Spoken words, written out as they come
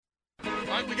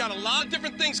right? We got a lot of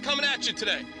different things coming at you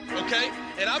today, okay?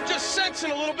 And I'm just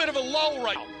sensing a little bit of a lull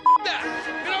right now.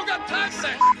 That. We don't got time for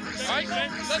that. All right?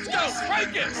 Let's go.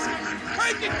 Crank it.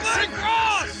 Crank it, Glenn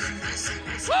Cross.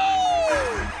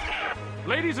 Woo!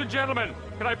 Ladies and gentlemen,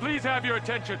 can I please have your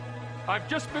attention? I've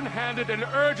just been handed an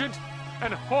urgent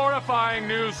and horrifying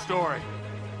news story.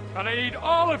 And I need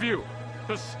all of you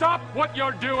to stop what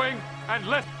you're doing and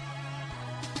listen.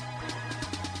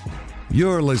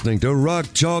 You're listening to Rock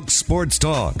Chalk Sports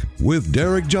Talk with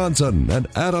Derek Johnson and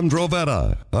Adam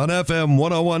Drovetta on FM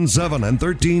 1017 and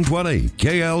 1320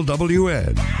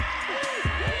 KLWN.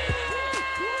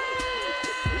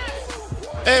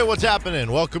 Hey, what's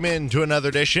happening? Welcome in to another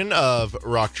edition of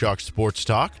Rock Chalk Sports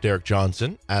Talk. Derek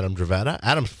Johnson, Adam Drovetta.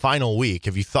 Adam's final week.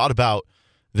 Have you thought about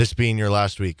this being your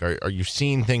last week? Are you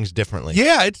seeing things differently?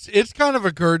 Yeah, it's kind of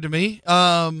occurred to me.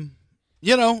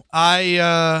 You know,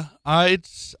 I'm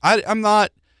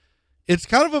not. It's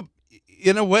kind of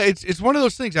in a way, it's one of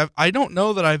those things. I don't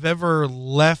know that I've ever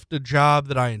left a job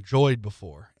that I enjoyed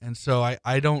before, and so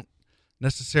I don't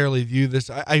necessarily view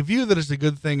this. I view that as a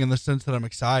good thing in the sense that I'm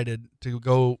excited to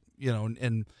go, you know,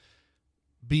 and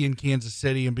be in Kansas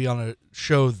City and be on a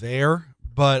show there.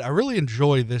 But I really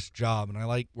enjoy this job, and I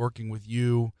like working with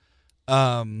you.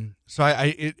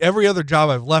 So every other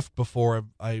job I've left before,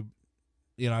 I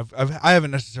haven't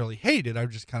necessarily hated.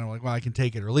 I'm just kind of like, well, I can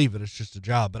take it or leave it. It's just a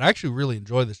job. But I actually really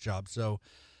enjoy this job. So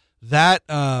that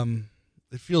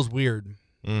it feels weird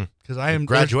because I am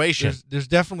graduation. There's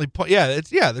definitely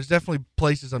there's definitely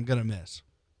places I'm gonna miss.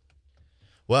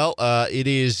 Well, it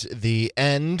is the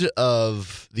end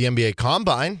of the NBA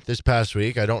Combine this past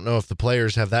week. I don't know if the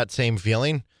players have that same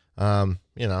feeling. Not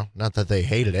that they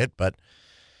hated it, but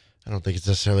I don't think it's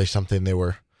necessarily something they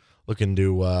were looking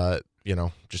to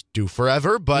just do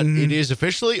forever, but it is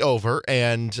officially over,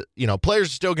 and, players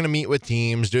are still going to meet with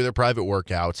teams, do their private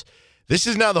workouts. This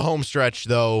is now the home stretch,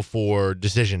 though, for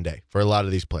decision day for a lot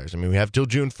of these players. I mean, we have till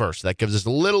June 1st. That gives us a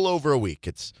little over a week.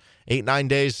 It's 8-9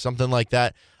 days, something like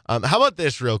that. How about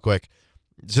this real quick?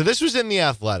 So this was in The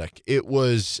Athletic. It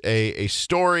was a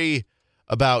story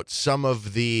about some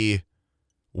of the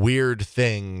weird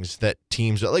things that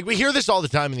teams, like we hear this all the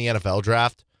time in the NFL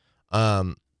draft,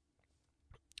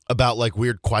 about like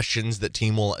weird questions that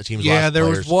teams ask there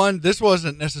players. was one. This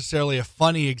wasn't necessarily a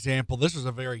funny example. This was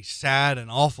a very sad and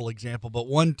awful example. But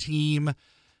one team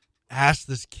asked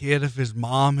this kid if his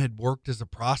mom had worked as a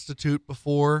prostitute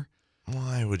before.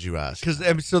 Why would you ask?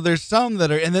 Because so there's some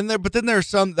that are, and then there's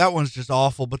some, that one's just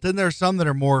awful. But then there's some that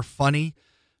are more funny.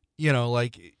 Yeah,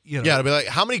 it'll be like,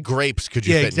 how many grapes could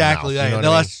you fit exactly. in your mouth? You know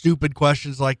They'll what I mean? ask stupid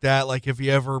questions like that, like if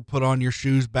you ever put on your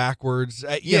shoes backwards.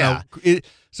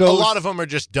 So a lot of them are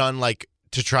just done like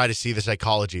to try to see the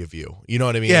psychology of you. You know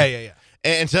what I mean? Yeah.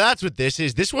 And so that's what this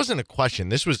is. This wasn't a question.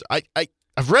 This was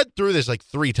I've read through this like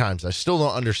 3 times. I still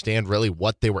don't understand really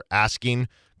what they were asking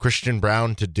Christian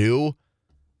Braun to do.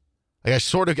 Like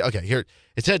here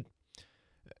it said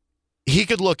he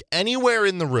could look anywhere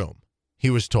in the room, he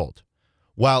was told,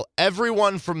 while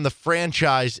everyone from the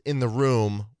franchise in the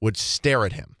room would stare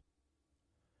at him.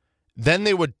 Then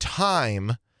they would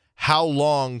time how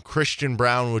long Christian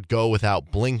Braun would go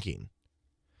without blinking.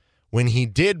 When he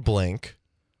did blink,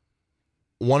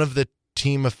 one of the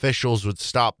team officials would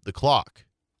stop the clock.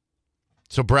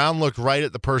 So Braun looked right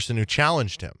at the person who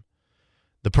challenged him.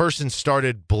 The person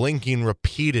started blinking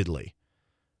repeatedly.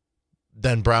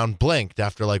 Then Braun blinked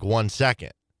after like 1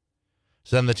 second.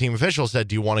 So then the team official said,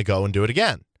 "Do you want to go and do it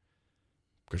again?"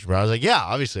 Christian Braun was like, "Yeah,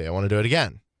 obviously, I want to do it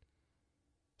again."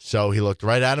 So he looked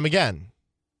right at him again.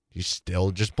 He's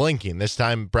still just blinking. This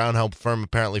time, Braun held firm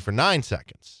apparently for 9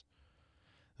 seconds.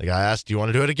 The guy asked, "Do you want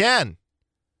to do it again?"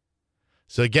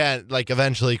 So again, like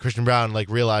eventually Christian Braun like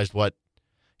realized what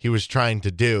he was trying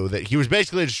to do, that he was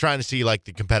basically just trying to see like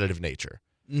the competitive nature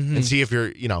and see if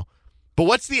you're, but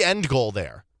what's the end goal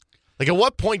there? Like, at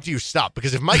what point do you stop?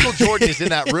 Because if Michael Jordan is in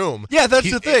that room,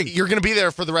 that's the thing. You're going to be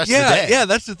there for the rest of the day. Yeah,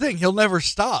 that's the thing. He'll never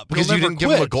stop. Because He'll you never didn't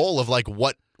give him a goal of like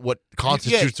what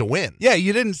constitutes a win. Yeah,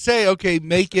 you didn't say, okay,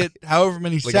 make it however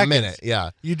many like seconds. A minute, yeah.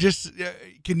 You just and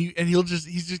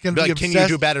he's just going to be obsessed. Can you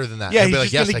do better than that? Yeah, he'll he's be like,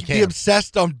 just yes, I going to can. be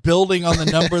obsessed on building on the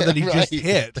number that he Right. just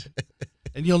hit.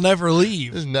 And you'll never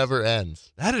leave. This never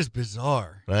ends. That is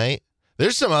bizarre. Right?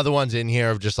 There's some other ones in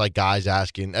here of just like guys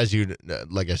asking, as you,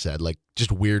 like I said, like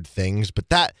just weird things. But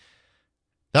that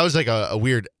was like a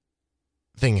weird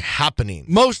thing happening.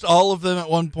 Most all of them at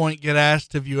one point get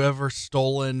asked, have you ever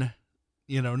stolen,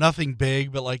 nothing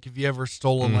big, but like if you ever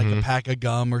stolen like a pack of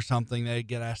gum or something, they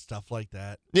get asked stuff like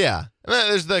that. Yeah.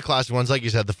 There's the classic ones, like you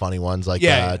said, the funny ones. Like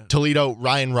Yeah. Toledo,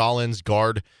 Ryan Rollins,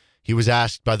 guard. He was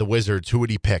asked by the Wizards, who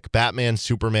would he pick, Batman,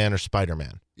 Superman, or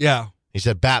Spider-Man? Yeah. He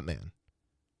said Batman.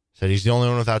 Said he's the only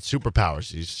one without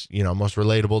superpowers. He's, most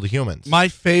relatable to humans. My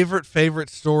favorite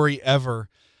story ever.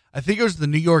 I think it was the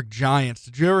New York Giants.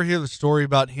 Did you ever hear the story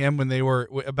about him when they were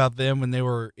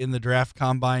in the draft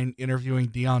combine interviewing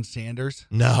Deion Sanders?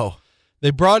 No.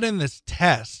 They brought in this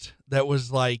test that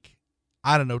was like,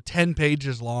 I don't know, 10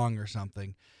 pages long or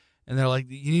something. And they're like,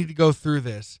 you need to go through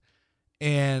this.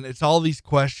 And it's all these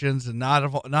questions, and not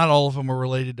all of them are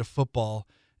related to football.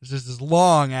 It's just this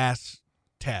long-ass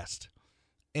test.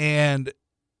 And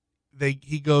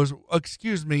he goes,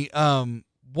 excuse me,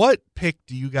 what pick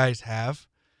do you guys have?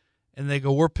 And they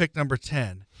go, we're pick number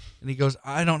 10. And he goes,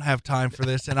 I don't have time for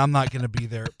this, and I'm not going to be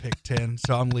there at pick 10,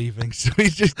 so I'm leaving. So he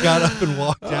just got up and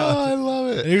walked out. Oh, I love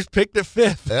it. And he was picked at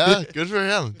 5th. Yeah, good for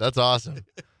him. That's awesome.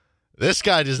 This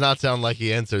guy does not sound like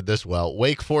he answered this well.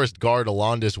 Wake Forest guard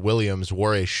Alondis Williams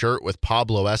wore a shirt with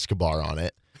Pablo Escobar on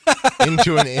it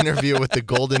into an interview with the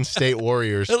Golden State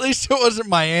Warriors. At least it wasn't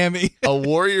Miami. A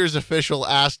Warriors official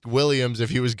asked Williams if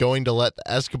he was going to let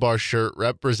the Escobar shirt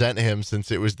represent him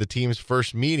since it was the team's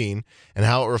first meeting and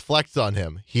how it reflects on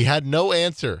him. He had no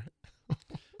answer.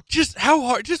 Just how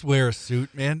hard? Just wear a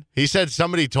suit, man. He said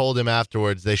somebody told him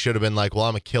afterwards they should have been like, well,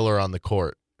 I'm a killer on the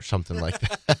court or something like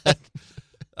that.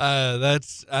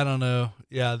 I don't know.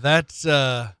 Yeah, that's,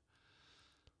 I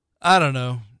don't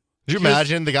know. Did you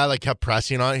imagine the guy like kept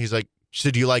pressing on it? He's like, so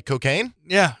do you like cocaine?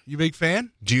 Yeah, you big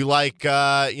fan? Do you like,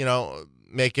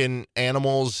 making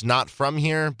animals not from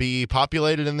here be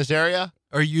populated in this area?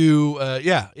 Are you,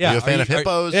 yeah. Are you a fan of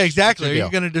hippos? Yeah, exactly. What's Are your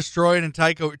you deal? going to destroy an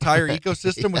entire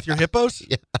ecosystem with your hippos?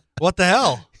 Yeah. What the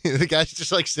hell? The guy's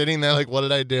just like sitting there like, what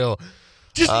did I do?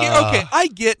 Okay, I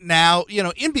get now,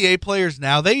 NBA players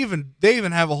now, they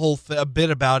even have a whole a bit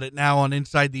about it now on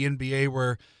Inside the NBA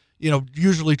where,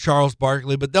 usually Charles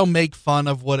Barkley, but they'll make fun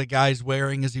of what a guy's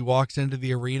wearing as he walks into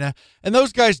the arena. And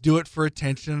those guys do it for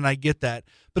attention, and I get that.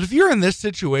 But if you're in this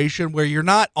situation where you're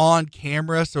not on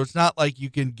camera, so it's not like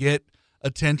you can get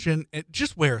attention,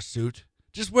 just wear a suit.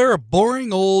 Just wear a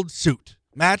boring old suit,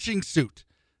 matching suit.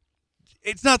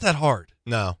 It's not that hard.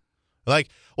 No. Like,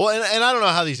 well, and I don't know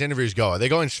how these interviews go. Are they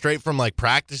going straight from like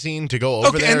practicing to go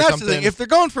over there and or that's something? the thing. If they're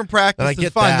going from practice, Then I then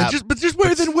get fine.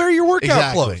 that. Then wear your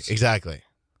workout clothes. Exactly.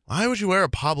 Why would you wear a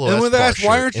Pablo And Escobar when they ask, shirt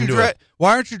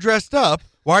why aren't you dressed up?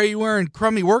 Why are you wearing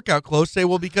crummy workout clothes? Say,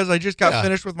 well, because I just got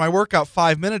finished with my workout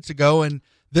 5 minutes ago, and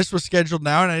this was scheduled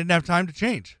now, and I didn't have time to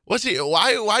change.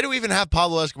 Why do we even have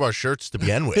Pablo Escobar shirts to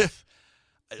begin with?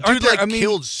 Dude,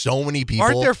 killed so many people.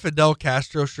 Aren't there Fidel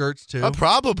Castro shirts too?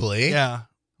 Probably. Yeah.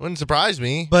 Wouldn't surprise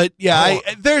me. But yeah,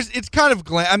 it's kind of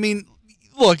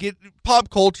look, pop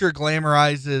culture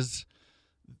glamorizes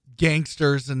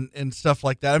gangsters and stuff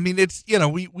like that. I mean, it's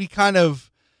we kind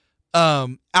of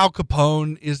Al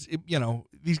Capone is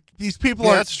these people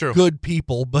are good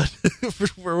people, but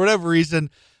for whatever reason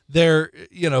they're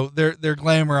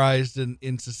glamorized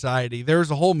in society. There was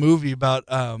a whole movie about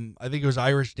I think it was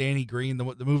Irish Danny Green, the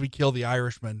movie Kill the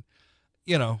Irishman.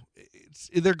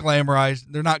 They're glamorized.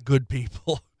 They're not good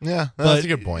people. Yeah, that's a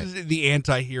good point. The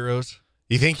anti-heroes.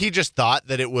 You think he just thought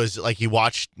that it was like he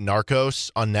watched Narcos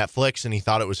on Netflix and he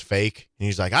thought it was fake? And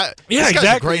he's like, yeah, this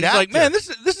guy's a great he's actor. like, man, this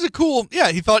is a cool.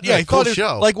 Yeah, he thought. Yeah, he cool thought it was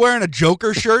show. like wearing a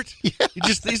Joker shirt. Yeah.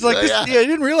 He's like, this, he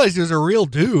didn't realize he was a real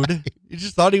dude. He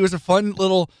just thought he was a fun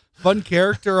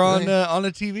character on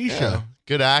a TV show.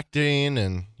 Good acting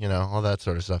and all that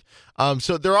sort of stuff.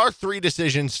 So there are 3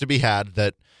 decisions to be had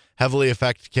that heavily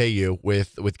affect KU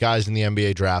with guys in the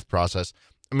NBA draft process.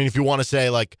 I mean, if you want to say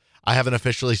like, I haven't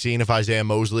officially seen if Isaiah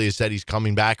Mosley has said he's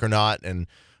coming back or not, and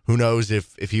who knows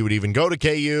if he would even go to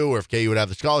KU or if KU would have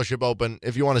the scholarship open.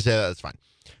 If you want to say that, that's fine.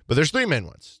 But there's 3 main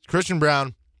ones: Christian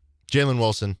Brown, Jalen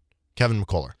Wilson, Kevin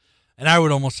McCullough. And I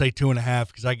would almost say 2.5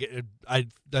 because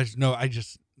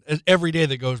every day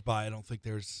that goes by, I don't think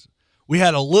there's. We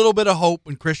had a little bit of hope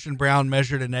when Christian Brown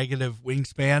measured a negative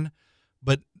wingspan,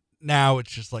 but now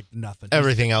it's just like nothing.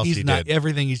 Everything else he's he not, did.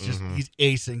 Everything he's just he's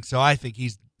acing. So I think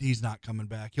he's not coming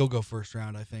back. He'll go first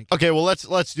round, I think. Okay, well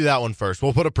let's do that one first.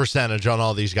 We'll put a percentage on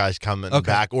all these guys coming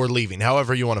back or leaving,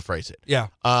 however you want to phrase it. Yeah.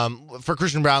 For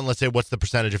Christian Brown, let's say what's the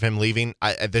percentage of him leaving?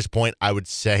 At this point, I would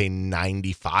say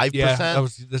 95%. Yeah,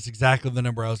 that's exactly the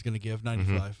number I was going to give,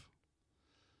 95.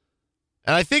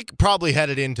 And I think probably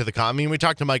headed into the combine. I mean, we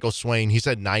talked to Michael Swain. He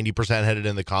said 90% headed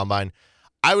in the combine.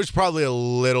 I was probably a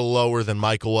little lower than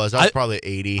Michael was. I was probably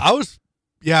 80. I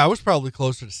was probably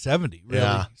closer to 70, really.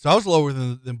 Yeah. So I was lower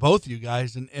than both of you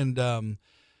guys. And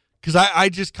because I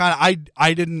just kind of,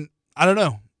 I don't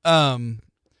know.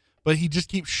 But he just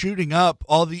keeps shooting up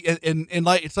all the, and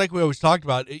like, it's like we always talked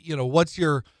about,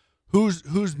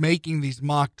 who's making these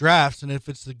mock drafts. And if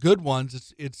it's the good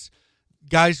ones, it's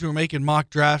guys who are making mock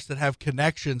drafts that have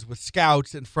connections with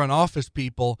scouts and front office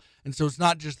people, and so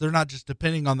they're not just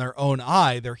depending on their own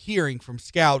eye. They're hearing from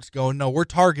scouts going, no, we're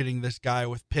targeting this guy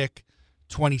with pick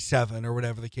 27 or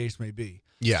whatever the case may be.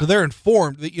 Yeah. So they're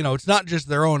informed that, it's not just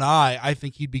their own eye. I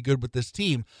think he'd be good with this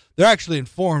team. They're actually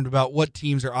informed about what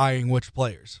teams are eyeing which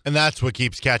players. And that's what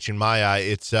keeps catching my eye.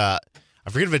 It's I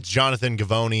forget if it's Jonathan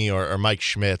Gavoni or Mike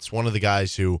Schmitz, one of the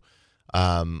guys who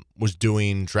was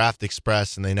doing Draft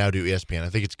Express, and they now do ESPN. I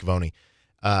think it's Gavoni.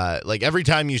 Like every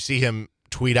time you see him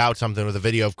tweet out something with a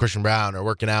video of Christian Brown or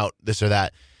working out, this or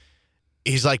that,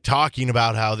 he's like talking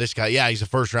about how this guy, he's a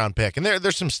first-round pick. And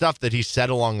there's some stuff that he said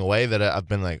along the way that I've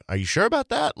been like, are you sure about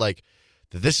that? Like,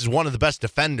 that this is one of the best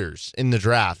defenders in the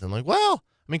draft. And I'm like, well,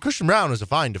 I mean, Christian Brown is a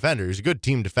fine defender. He's a good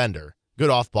team defender,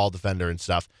 good off-ball defender and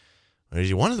stuff. Is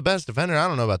he one of the best defenders? I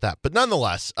don't know about that. But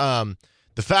nonetheless, the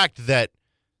fact that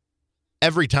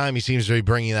every time he seems to be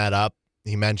bringing that up,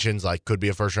 he mentions, like, could be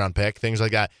a first-round pick, things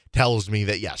like that, tells me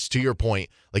that, yes, to your point,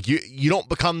 like, you don't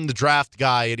become the draft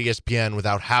guy at ESPN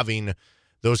without having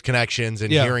those connections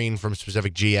and hearing from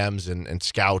specific GMs and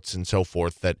scouts and so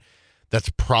forth that's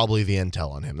probably the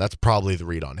intel on him. That's probably the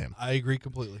read on him. I agree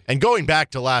completely. And going back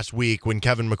to last week when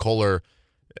Kevin McCullough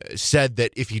said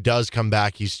that if he does come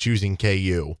back, he's choosing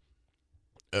KU,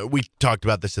 we talked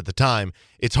about this at the time.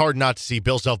 It's hard not to see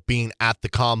Bill Self being at the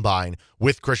combine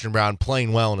with Christian Brown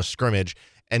playing well in a scrimmage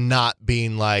and not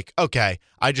being like, okay,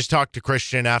 I just talked to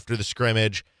Christian after the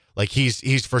scrimmage. Like,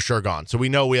 he's for sure gone. So we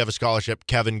know we have a scholarship.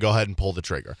 Kevin, go ahead and pull the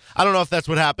trigger. I don't know if that's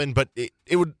what happened, but it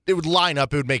would line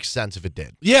up. It would make sense if it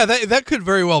did. Yeah, that could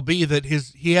very well be that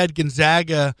he had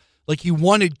Gonzaga, like he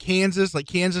wanted Kansas, like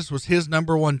Kansas was his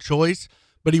number one choice,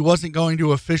 but he wasn't going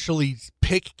to officially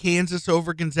pick Kansas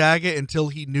over Gonzaga until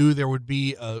he knew there would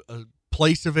be a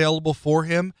place available for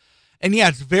him. And yeah,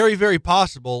 it's very, very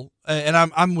possible. And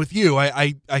I'm with you.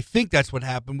 I think that's what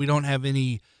happened. We don't have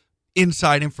any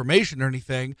inside information or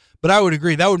anything, but I would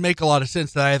agree that would make a lot of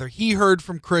sense that either he heard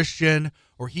from Christian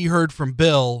or he heard from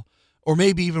Bill or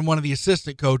maybe even one of the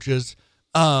assistant coaches.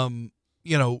 Christian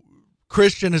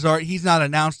he's not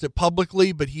announced it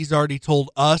publicly, but he's already told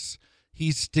us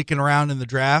he's sticking around in the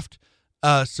draft.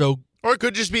 Or it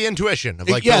could just be intuition of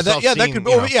like that could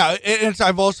be. Yeah, and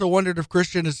I've also wondered if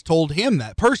Christian has told him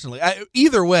that personally.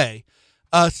 Either way,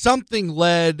 something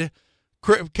led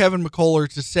Kevin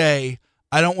McCullough to say,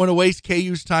 I don't want to waste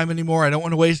KU's time anymore. I don't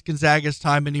want to waste Gonzaga's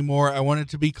time anymore. I want it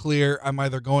to be clear I'm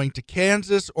either going to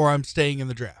Kansas or I'm staying in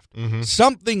the draft. Mm-hmm.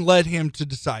 Something led him to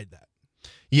decide that.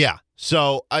 Yeah.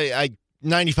 So I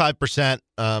 95%,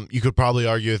 you could probably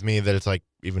argue with me that it's like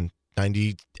even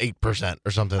 98%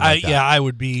 or something like that. Yeah, I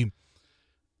would be.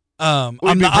 I'm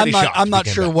not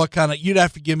sure what kind of. You'd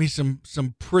have to give me some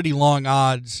pretty long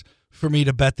odds for me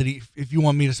to bet that if you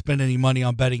want me to spend any money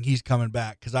on betting he's coming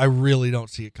back, because I really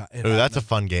don't see it. That's a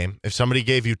fun game. If somebody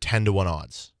gave you 10-1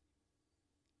 odds,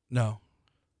 no,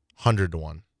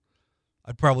 100-1,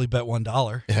 I'd probably bet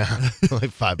 $1. Yeah, like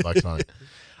 $5 on it.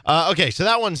 Okay, so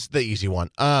that one's the easy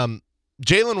one.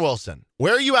 Jalen Wilson,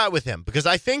 where are you at with him? Because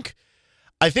I think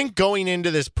going into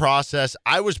this process,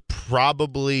 I was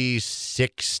probably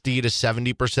 60 to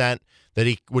 70% that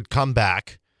he would come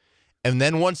back. And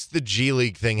then once the G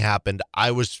League thing happened,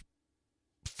 I was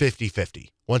 50-50.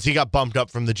 Once he got bumped up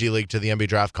from the G League to the NBA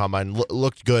Draft Combine,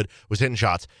 looked good, was hitting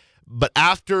shots. But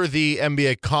after the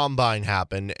NBA Combine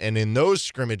happened, and in those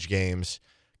scrimmage games,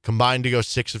 combined to go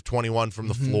 6 of 21 from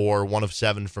the floor, 1 of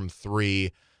 7 from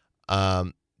 3,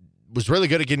 was really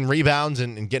good at getting rebounds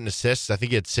and getting assists. I think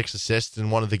he had 6 assists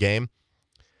in one of the game.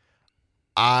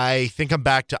 I think I'm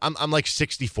back to I'm like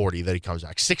 60-40 that he comes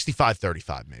back.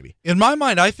 65-35 maybe. In my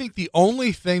mind, I think the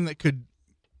only thing that could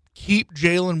keep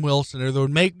Jalen Wilson or that would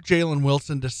make Jalen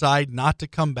Wilson decide not to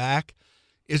come back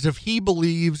is if he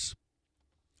believes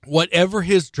whatever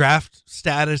his draft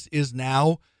status is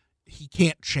now, he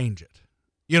can't change it.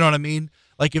 You know what I mean?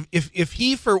 Like if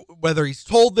he, for whether he's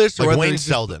told this or like whether Wayne he's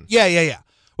Selden. Yeah.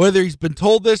 Whether he's been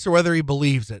told this or whether he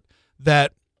believes it,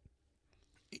 that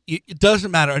it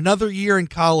doesn't matter. Another year in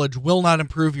college will not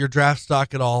improve your draft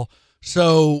stock at all.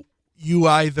 So you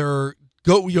either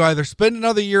spend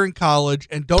another year in college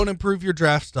and don't improve your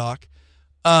draft stock,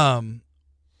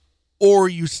 or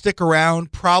you stick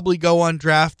around, probably go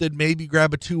undrafted, maybe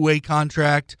grab a 2-way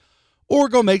contract, or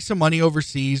go make some money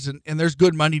overseas. And there's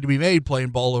good money to be made playing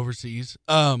ball overseas.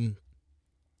 But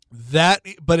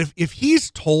if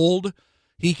he's told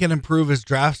he can improve his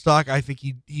draft stock, I think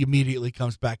he immediately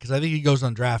comes back, because I think he goes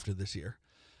undrafted this year.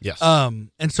 Yes.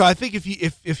 And so I think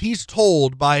if he's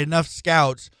told by enough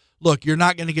scouts, look, you're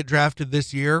not going to get drafted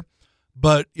this year,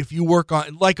 but if you work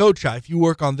on, like Ochai, if you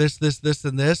work on this,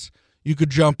 and this, you could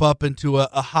jump up into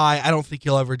a high. I don't think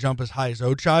he'll ever jump as high as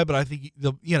Ochai, but I think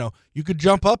you could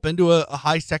jump up into a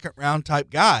high second round type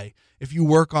guy if you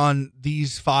work on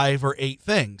these 5 or 8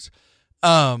 things.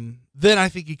 Then I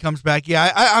think he comes back.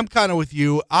 Yeah, I'm kind of with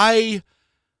you. I'm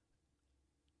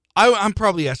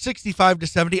probably at 65 to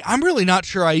 70. I'm really not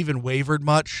sure I even wavered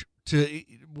much to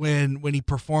when he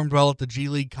performed well at the G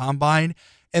League Combine.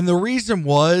 And the reason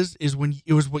is when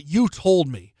it was what you told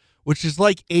me, which is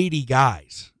like 80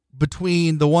 guys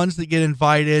between the ones that get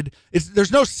invited.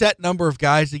 There's no set number of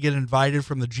guys that get invited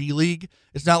from the G League.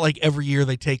 It's not like every year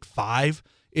they take 5.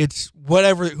 It's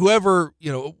whoever,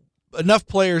 enough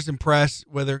players impress,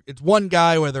 whether it's one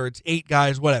guy, whether it's 8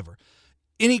 guys, whatever.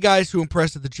 Any guys who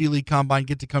impress at the G League Combine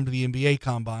get to come to the NBA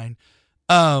Combine.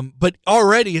 But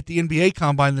already at the NBA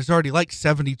Combine, there's already like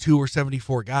 72 or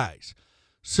 74 guys.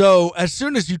 So as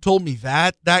soon as you told me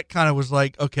that kind of was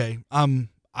like, okay,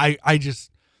 I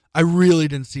really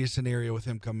didn't see a scenario with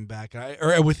him coming back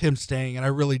or with him staying, and I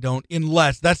really don't,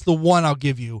 unless that's the one I'll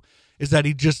give you, is that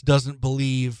he just doesn't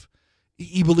believe.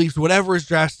 He believes whatever his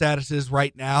draft status is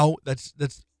right now, that's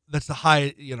the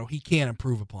high, he can't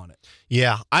improve upon it.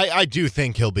 Yeah, I do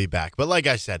think he'll be back. But like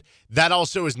I said, that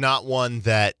also is not one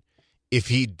that if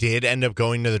he did end up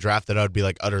going to the draft that I would be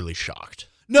like utterly shocked.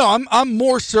 No, I'm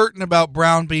more certain about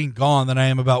Brown being gone than I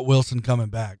am about Wilson coming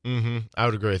back. Mm-hmm. I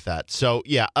would agree with that. So,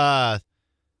 yeah, I'll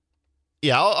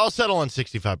settle on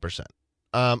 65%.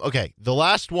 Okay, the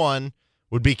last one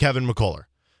would be Kevin McCullough.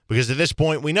 Because at this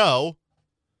point, we know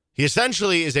he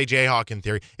essentially is a Jayhawk in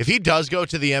theory. If he does go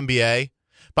to the NBA,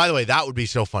 by the way, that would be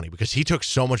so funny because he took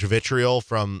so much vitriol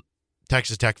from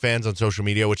Texas Tech fans on social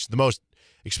media, which is the most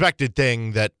expected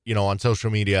thing that, on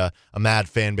social media, a mad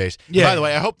fan base. Yeah. By the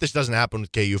way, I hope this doesn't happen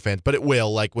with KU fans, but it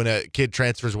will. Like when a kid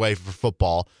transfers away for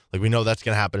football, like we know that's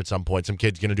going to happen at some point. Some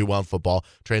kid's going to do well in football,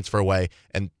 transfer away,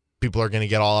 and people are going to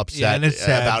get all upset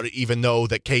about it, even though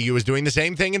that KU is doing the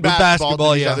same thing in basketball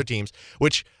to these other teams,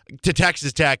 which to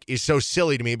Texas Tech is so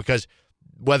silly to me because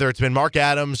whether it's been Mark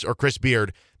Adams or Chris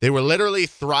Beard, they were literally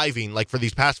thriving like for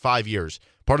these past 5 years.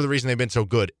 Part of the reason they've been so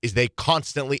good is they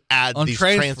constantly add these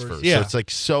transfers. Yeah. So it's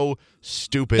like so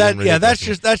stupid. That's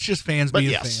just fans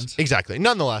being fans. Exactly.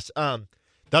 Nonetheless, that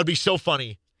would be so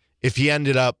funny if he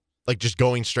ended up like just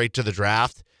going straight to the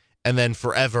draft. And then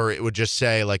forever, it would just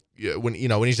say, like, when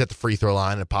he's at the free throw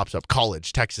line, it pops up,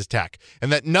 college, Texas Tech.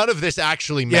 And that none of this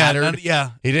actually mattered. He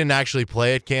didn't actually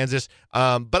play at Kansas.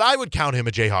 But I would count him a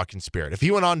Jayhawk in spirit. If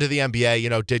he went on to the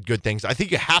NBA, did good things, I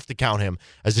think you have to count him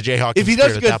as a Jayhawk in spirit. If he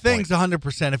does good things,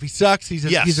 100%. If he sucks, he's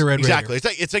a Red exactly. Raider.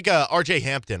 It's like R.J.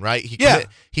 Hampton, right?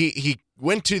 He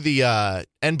went to the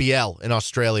NBL in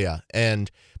Australia,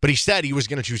 but he said he was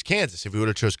going to choose Kansas if he would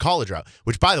have chose college route,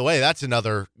 which, by the way, that's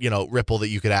another, ripple that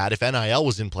you could add. If NIL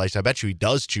was in place, I bet you he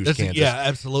does choose Kansas. Yeah,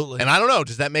 absolutely. And I don't know,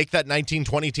 does that make that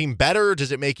 1920 team better?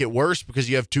 Does it make it worse because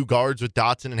you have 2 guards with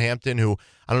Dotson and Hampton, who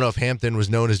I don't know if Hampton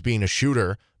was known as being a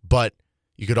shooter, but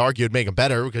you could argue it'd make him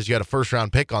better because you had a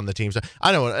first-round pick on the team. So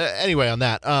I don't know. Anyway, on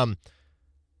that,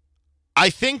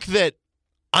 I think that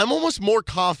I'm almost more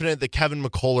confident that Kevin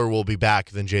McCullough will be back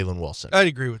than Jalen Wilson. I'd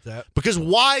agree with that. Because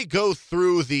why go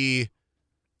through the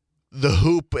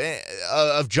hoop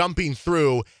of jumping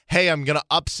through, hey, I'm going to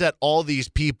upset all these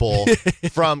people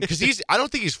because I don't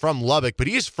think he's from Lubbock, but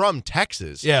he is from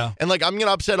Texas. Yeah. And like, I'm going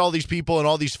to upset all these people and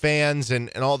all these fans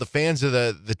and all the fans of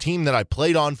the team that I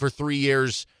played on for 3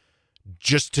 years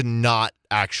just to not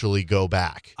actually go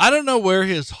back. I don't know where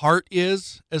his heart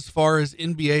is as far as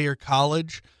NBA or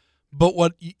college. But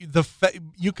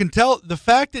you can tell the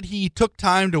fact that he took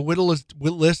time to whittle his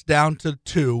list down to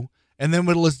 2 and then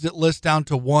whittle his list down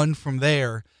to 1 from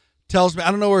there tells me,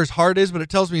 I don't know where his heart is, but it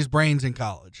tells me his brain's in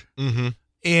college. Mm-hmm.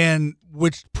 And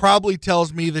which probably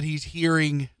tells me that he's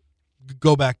hearing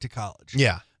go back to college.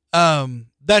 Yeah.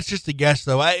 That's just a guess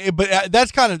though. But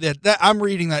that's kind of that I'm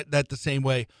reading that the same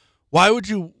way. Why would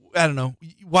you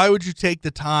take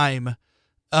the time,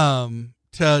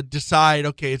 to decide,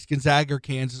 okay, it's Gonzaga or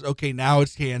Kansas. Okay, now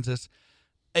it's Kansas.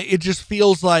 It just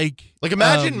feels like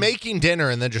imagine making dinner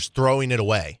and then just throwing it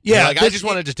away. Yeah, I just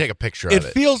wanted to take a picture of it. It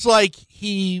feels like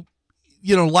he,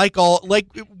 like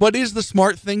what is the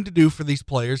smart thing to do for these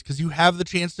players because you have the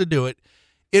chance to do it.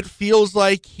 It feels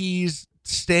like he's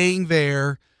staying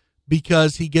there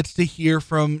because he gets to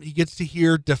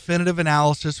hear definitive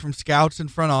analysis from scouts and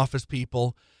front office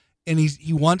people. And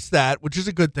he wants that, which is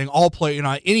a good thing.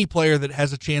 Any player that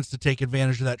has a chance to take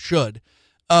advantage of that should.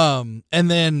 And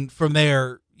then from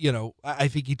there, I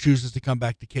think he chooses to come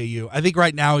back to KU. I think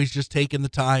right now he's just taking the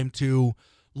time to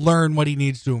learn what he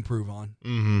needs to improve on.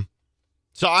 Mm-hmm.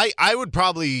 So I'd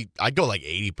go like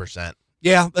 80%.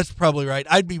 Yeah, that's probably right.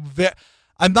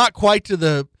 I'm not quite to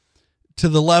the to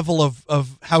the level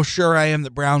of how sure I am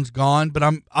that Brown's gone, but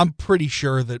I'm pretty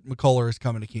sure that McCullough is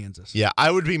coming to Kansas. Yeah,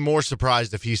 I would be more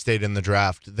surprised if he stayed in the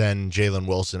draft than Jalen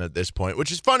Wilson at this point,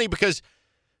 which is funny because,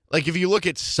 like, if you look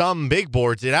at some big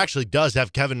boards, it actually does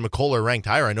have Kevin McCullough ranked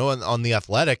higher. I know on The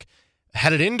Athletic,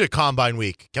 headed into Combine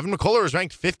Week, Kevin McCullough was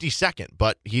ranked 52nd,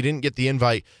 but he didn't get the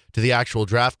invite to the actual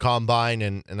draft combine,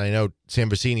 and I know Sam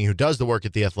Vecini, who does the work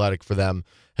at The Athletic for them,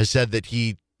 has said that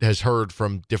he has heard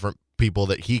from different people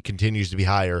that he continues to be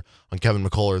higher on Kevin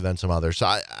McCullough than some others. So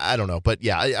I don't know. But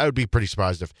yeah, I would be pretty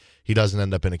surprised if he doesn't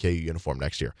end up in a KU uniform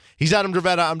next year. He's Adam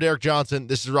Dravetta. I'm Derek Johnson.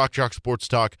 This is Rock Chalk Sports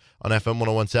Talk on FM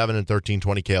 1017 and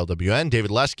 1320 KLWN.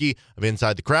 David Lesky of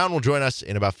Inside the Crown will join us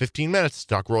in about 15 minutes to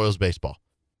talk Royals baseball.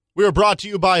 We are brought to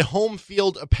you by Home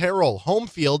Field Apparel. Home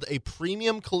Field, a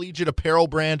premium collegiate apparel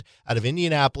brand out of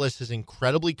Indianapolis, has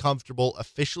incredibly comfortable,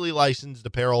 officially licensed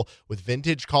apparel with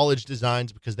vintage college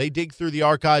designs because they dig through the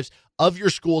archives of your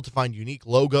school to find unique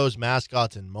logos,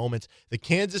 mascots, and moments. The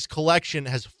Kansas collection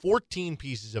has 14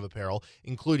 pieces of apparel,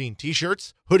 including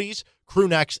t-shirts, hoodies, crew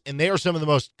necks, and they are some of the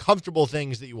most comfortable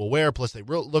things that you will wear. Plus, they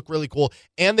look really cool.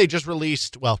 And they just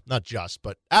released, well, not just,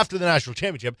 but after the national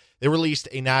championship, they released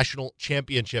a national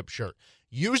championship shirt.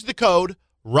 Use the code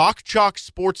Rock Chalk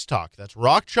Sports Talk. That's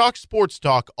Rock Chalk Sports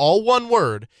Talk, all one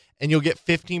word, and you'll get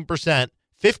 15%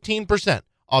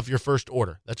 off your first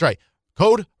order. That's right.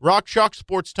 Code Rock Chalk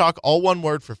Sports Talk, all one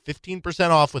word, for 15%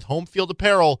 off with Home Field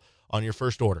Apparel on your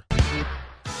first order.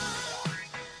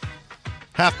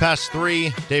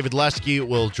 3:30, David Lesky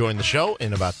will join the show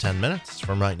in about 10 minutes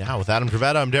from right now. With Adam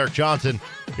Dravetta, I'm Derek Johnson.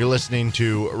 You're listening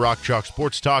to Rock Chalk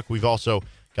Sports Talk. We've also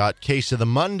got Case of the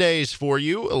Mondays for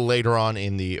you later on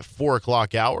in the 4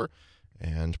 o'clock hour,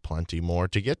 and plenty more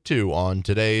to get to on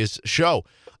today's show.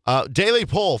 Daily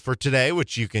poll for today,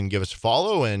 which you can give us a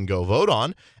follow and go vote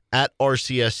on, at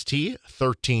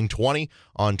RCST1320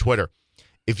 on Twitter.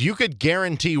 If you could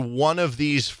guarantee one of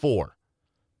these four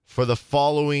for the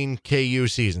following KU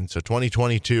season, so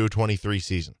 2022-23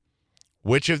 season,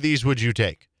 which of these would you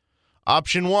take?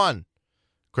 Option 1,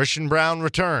 Christian Brown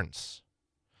returns.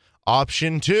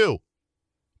 Option 2,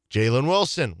 Jalen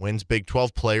Wilson wins Big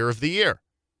 12 Player of the Year.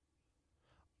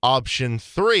 Option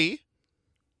 3,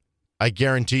 I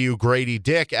guarantee you Grady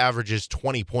Dick averages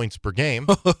 20 points per game.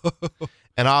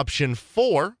 And option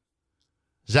 4,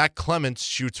 Zach Clements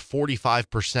shoots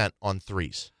 45% on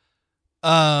threes.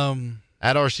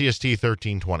 At RCST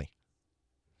 1320.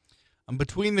 I'm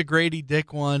between the Grady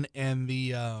Dick one and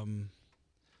the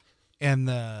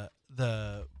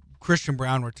Christian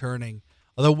Brown returning.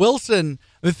 Although Wilson,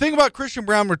 the thing about Christian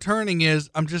Brown returning is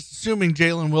I'm just assuming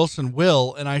Jalen Wilson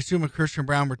will, and I assume if Christian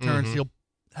Brown returns, he'll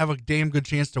have a damn good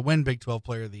chance to win Big 12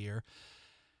 Player of the Year.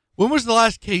 When was the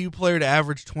last KU player to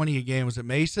average 20 a game? Was it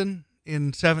Mason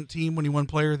in 17 when he won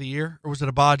Player of the Year? Or was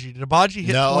it Abaji? Did Abaji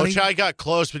hit 20? No, Chai got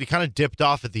close, but he kind of dipped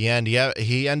off at the end.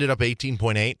 He ended up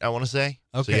 18.8, I want to say.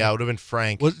 Okay. So, yeah, it would have been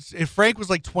Frank. If Frank was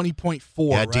like 20.4,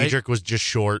 yeah, right? Diedrich was just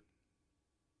short.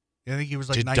 I think he was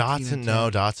like Did 19. Dotson? No,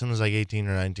 Dotson was like 18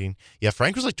 or 19. Yeah,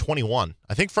 Frank was like 21.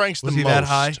 I think Frank's Was the he that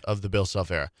high? most of the Bill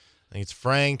Self era. I think it's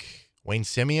Frank, Wayne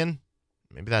Simeon.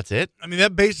 Maybe that's it. I mean,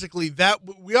 that basically,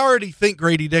 we already think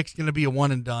Grady Dick's going to be a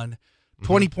one and done.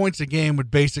 20 points a game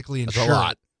would basically ensure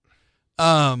That's a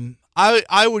lot.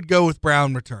 I would go with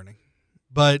Brown returning,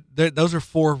 but those are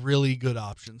four really good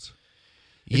options.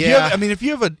 If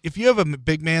you have a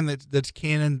big man that's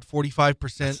cannon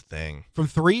 45% That's the thing. from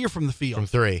three or from the field. From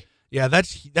three. Yeah,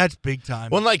 that's big time.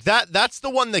 Well, like that's the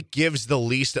one that gives the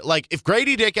least. Like, if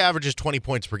Grady Dick averages 20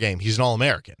 points per game, he's an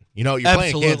All-American. You know, you're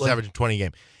playing Kansas averaging 20 a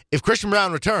game. If Christian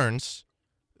Brown returns,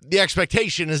 the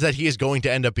expectation is that he is going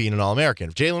to end up being an All-American.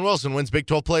 If Jalen Wilson wins Big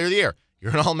 12 Player of the Year,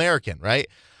 you're an All-American, right?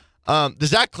 The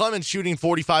Zach Clements shooting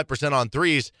 45% on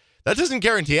threes, that doesn't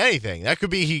guarantee anything. That could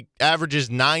be he averages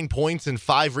 9 points and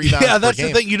 5 rebounds. Yeah, that's per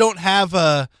game. the thing. You don't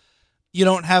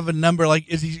have a number like,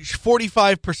 is he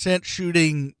 45%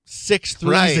 shooting 6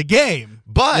 threes a game?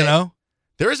 But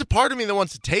there is a part of me that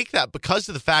wants to take that because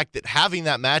of the fact that having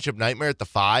that matchup nightmare at the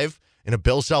 5 in a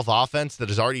Bill Self offense that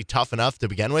is already tough enough to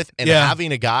begin with, and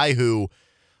having a guy who,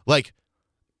 like,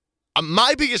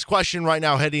 my biggest question right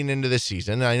now heading into this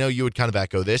season, and I know you would kind of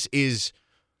echo this, is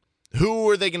who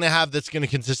are they going to have that's going to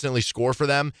consistently score for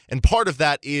them? And part of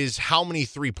that is how many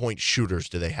three-point shooters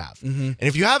do they have? Mm-hmm. And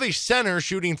if you have a center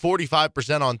shooting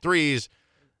 45% on threes,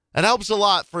 that helps a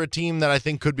lot for a team that I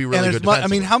think could be really good defensively. I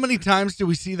mean, how many times do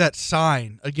we see that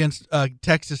sign against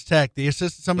Texas Tech? The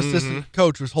assistant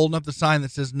coach was holding up the sign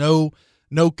that says no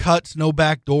cuts, no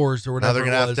back doors, or whatever. Now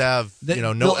they're going to have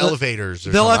no elevators.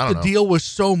 They'll have to deal with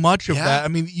so much of that. I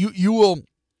mean, you will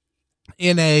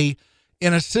in a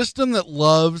system that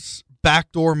loves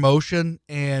backdoor motion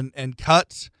and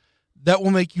cuts, that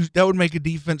would make a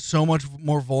defense so much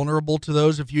more vulnerable to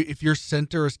those if your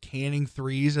center is canning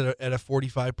threes at a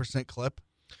 45% clip.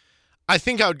 I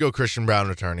think I would go Christian Braun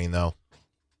returning, though.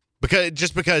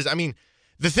 Because, I mean,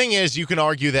 the thing is, you can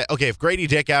argue that, okay, if Grady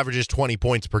Dick averages 20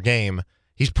 points per game,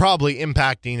 he's probably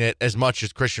impacting it as much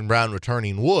as Christian Braun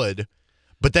returning would,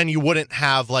 but then you wouldn't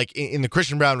have, like, in the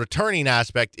Christian Braun returning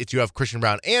aspect, it's you have Christian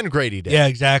Braun and Grady Dick. Yeah,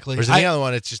 exactly. Whereas in the other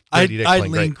one, it's just Grady Dick I'd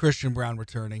playing lean great. Christian Braun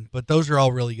returning, but those are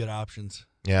all really good options.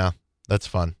 Yeah, that's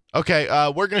fun. Okay,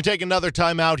 we're going to take another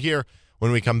timeout here.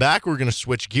 When we come back, we're going to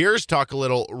switch gears, talk a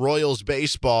little Royals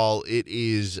baseball. It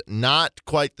is not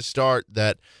quite the start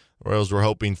that Royals were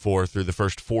hoping for through the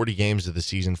first 40 games of the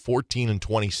season,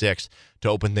 14-26 to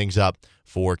open things up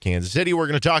for Kansas City. We're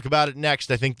going to talk about it next.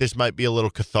 I think this might be a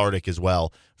little cathartic as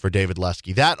well for David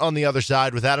Lesky. That on the other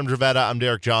side with Adam Dravetta. I'm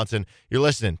Derek Johnson. You're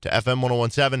listening to FM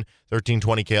 1017,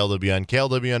 1320 KLWN,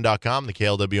 KLWN.com, the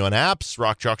KLWN apps,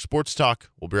 Rock Chalk Sports Talk.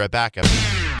 We'll be right back.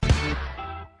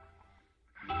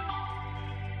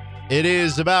 It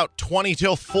is about 20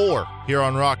 till 4 here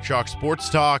on Rock Chalk Sports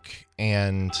Talk,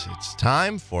 and it's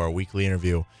time for a weekly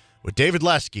interview with David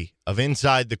Lesky of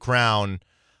Inside the Crown.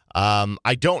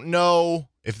 I don't know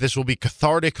if this will be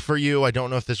cathartic for you. I don't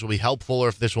know if this will be helpful or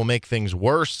if this will make things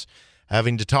worse,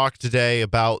 having to talk today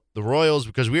about the Royals,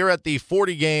 because we are at the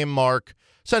 40-game mark,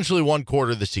 essentially one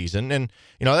quarter of the season, and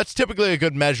that's typically a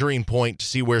good measuring point to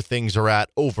see where things are at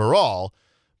overall.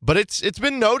 But it's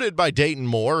been noted by Dayton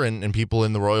Moore and people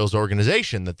in the Royals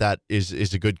organization that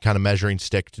is a good kind of measuring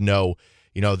stick to know,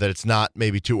 that it's not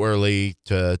maybe too early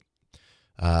to,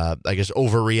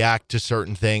 overreact to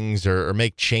certain things or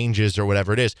make changes or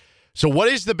whatever it is. So what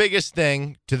is the biggest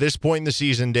thing to this point in the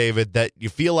season, David, that you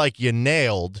feel like you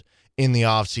nailed in the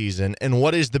offseason, and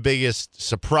what is the biggest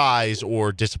surprise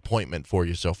or disappointment for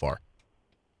you so far?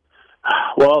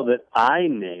 Well, that I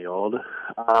nailed.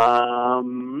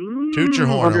 Toot your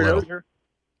horn Hunter a little. Dozier.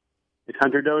 It's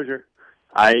Hunter Dozier.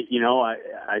 I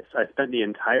spent the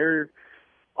entire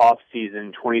off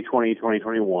season 2020,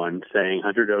 2021 saying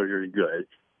Hunter Dozier is good,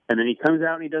 and then he comes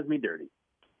out and he does me dirty,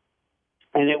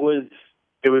 and it was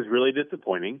really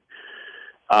disappointing.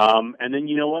 And then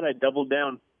you know what? I doubled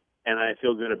down, and I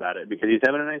feel good about it because he's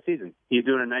having a nice season. He's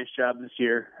doing a nice job this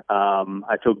year.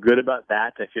 I feel good about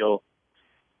that. I feel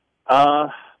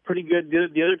pretty good.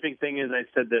 The other big thing is I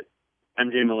said that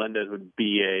MJ Melendez would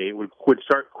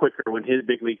start quicker when his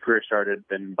big league career started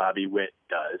than Bobby Witt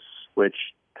does, which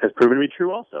has proven to be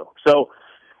true also. So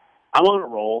I'm on a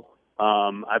roll.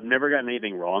 I've never gotten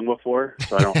anything wrong before,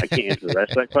 so I can't answer the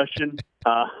rest of that question.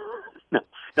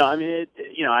 No, I mean,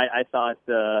 I thought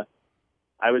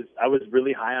I was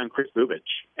really high on Chris Bubich,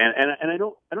 and I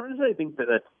don't necessarily think that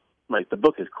that's, like, the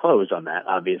book is closed on that.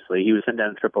 Obviously, he was sent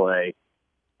down to AAA.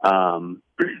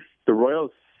 The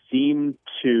Royals seem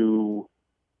to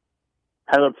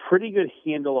have a pretty good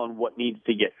handle on what needs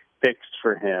to get fixed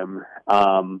for him.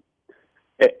 And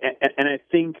I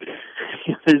think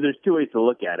there's two ways to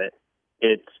look at it.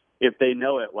 It's, if they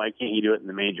know it, why can't you do it in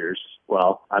the majors?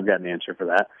 Well, I've got an answer for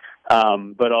that.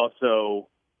 But also,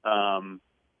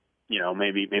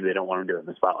 maybe they don't want to do it in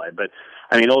the spotlight. But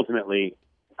I mean, ultimately,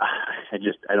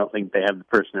 I don't think they have the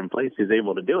person in place who's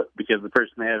able to do it, because the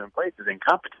person they have in place is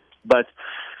incompetent. But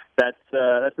that's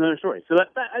another story. So I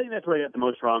think that's where I got the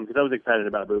most wrong, because I was excited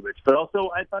about Bubich, but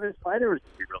also I thought his slider was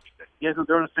going to be really good. He hasn't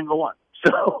thrown a single one.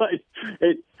 So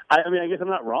I guess I'm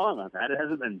not wrong on that. It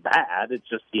hasn't been bad. It's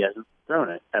just he hasn't thrown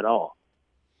it at all.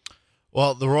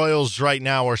 Well, the Royals right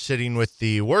now are sitting with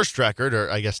the worst record, or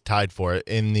I guess tied for it,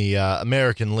 in the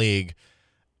American League.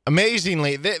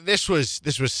 Amazingly, this was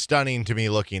stunning to me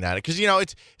looking at it, because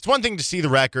it's one thing to see the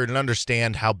record and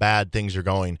understand how bad things are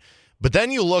going, but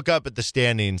then you look up at the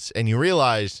standings and you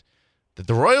realize that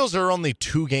the Royals are only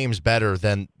 2 games better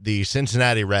than the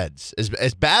Cincinnati Reds.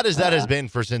 As bad as that has been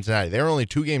for Cincinnati, they're only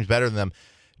 2 games better than them.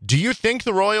 Do you think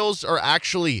the Royals are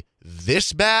actually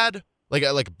this bad?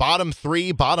 Like bottom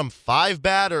 3, bottom 5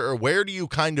 bad, or where do you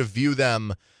kind of view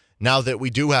them now that we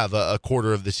do have a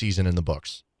quarter of the season in the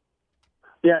books?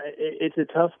 Yeah, it's a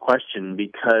tough question,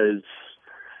 because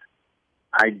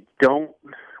I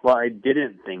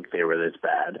didn't think they were this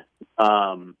bad.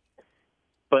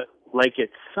 But like, at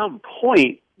some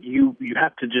point you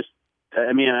have to just,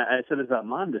 I mean, I said this about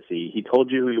Mondesi. He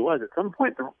told you who he was. At some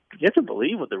point, you have to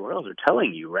believe what the Royals are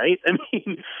telling you, right? I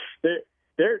mean,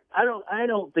 I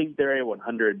don't think they're a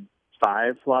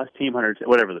 105 loss team, 100,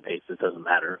 whatever the pace is, doesn't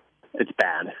matter. It's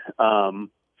bad.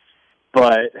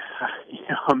 But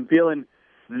I'm feeling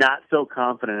not so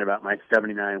confident about my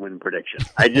 79 win prediction.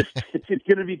 It's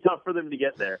going to be tough for them to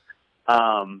get there.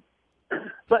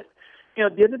 But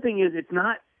the other thing is it's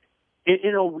not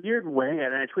in a weird way,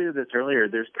 and I tweeted this earlier.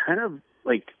 There's kind of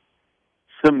like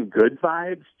some good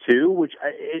vibes too, which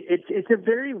it's a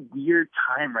very weird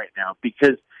time right now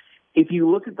because if you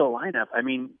look at the lineup, I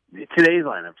mean, today's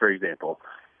lineup, for example,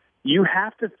 you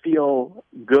have to feel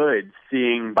good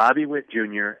seeing Bobby Witt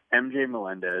Jr., MJ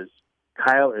Melendez,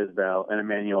 Kyle Isbell, and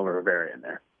Emmanuel Rivera in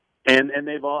there. And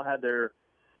they've all had their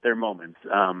moments.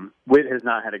 Witt has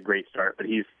not had a great start, but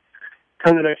he's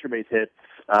tons of extra base hits.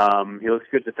 He looks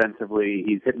good defensively.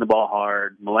 He's hitting the ball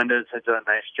hard. Melendez has done a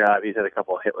nice job. He's had a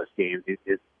couple of hitless games. He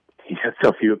has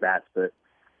so few at-bats that,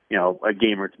 a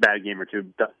bad game or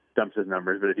two dumps his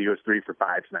numbers. But if he goes 3 for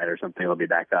 5 tonight or something, he'll be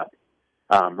back up.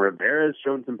 Rivera's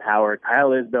shown some power. Kyle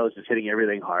Isbell is just hitting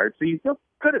everything hard. So you feel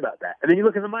good about that. And then you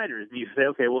look at the minors and you say,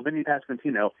 okay, well, Vinny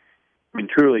Pasquantino,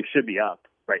 truly should be up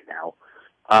right now.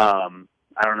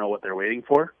 I don't know what they're waiting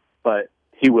for, but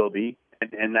he will be.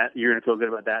 And that you're going to feel good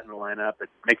about that in the lineup. And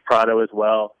Nick Prado as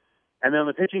well. And then on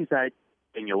the pitching side,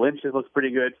 Daniel Lynch looks pretty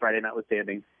good, Friday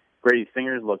notwithstanding. Brady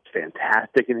Singer's looked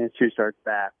fantastic in his 2 starts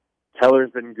back.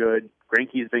 Keller's been good.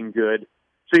 Greinke's been good.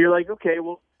 So you're like, okay,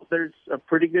 well, there's a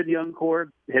pretty good young core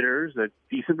of hitters, a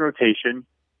decent rotation.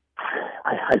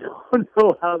 I don't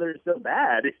know how they're so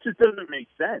bad. It just doesn't make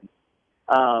sense.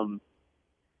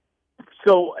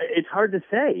 So it's hard to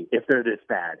say if they're this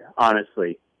bad,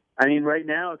 honestly. I mean, right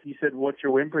now, if you said, what's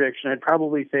your win prediction, I'd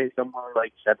probably say somewhere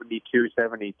like 72,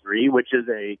 73, which is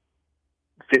a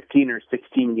 15 or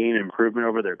 16 game improvement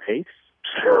over their pace.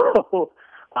 So,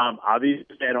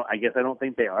 obviously, I don't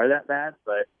think they are that bad,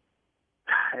 but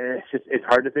it's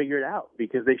hard to figure it out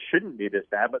because they shouldn't be this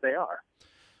bad, but they are.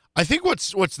 I think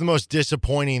what's the most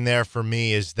disappointing there for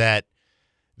me is that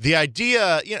the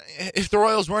idea, if the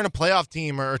Royals weren't a playoff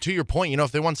team, or to your point,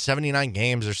 if they won 79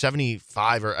 games or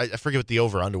 75, or I forget what the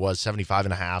over-under was, 75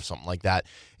 and a half, something like that,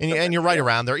 and you're right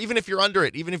around there, even if you're under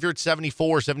it, even if you're at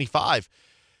 74, 75,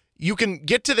 you can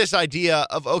get to this idea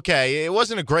of, okay, it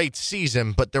wasn't a great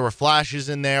season, but there were flashes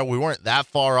in there. We weren't that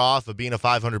far off of being a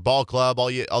 500 ball club.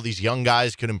 All these young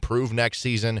guys could improve next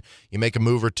season. You make a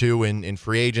move or two in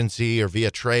free agency or via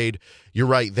trade. You're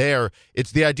right there.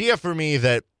 It's the idea for me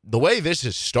that the way this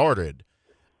has started,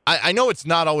 I know it's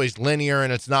not always linear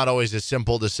and it's not always as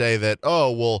simple to say that,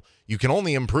 oh, well, you can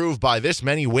only improve by this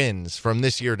many wins from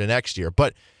this year to next year.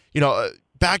 But,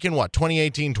 back in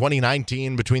 2018,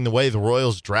 2019, between the way the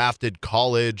Royals drafted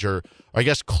college or I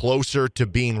guess closer to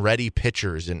being ready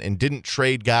pitchers and didn't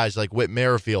trade guys like Whit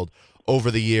Merrifield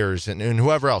over the years and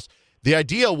whoever else, the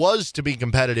idea was to be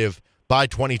competitive by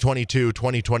 2022,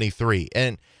 2023.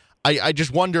 And I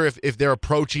just wonder if they're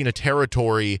approaching a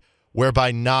territory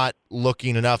whereby not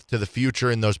looking enough to the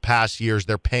future in those past years,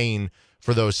 they're paying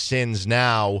for those sins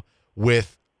now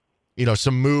with,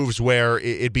 some moves where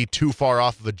it'd be too far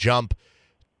off of a jump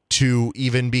to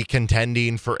even be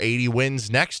contending for 80 wins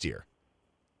next year.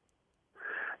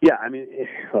 Yeah, I mean,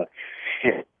 look,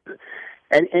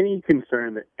 and any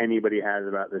concern that anybody has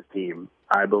about this team,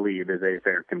 I believe, is a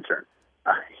fair concern.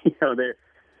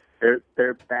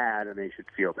 They're bad and they should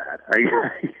feel bad.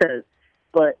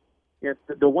 But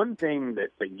the one thing that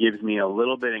gives me a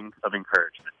little bit of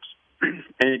encouragement,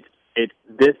 and it's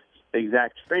this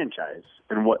exact franchise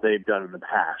and what they've done in the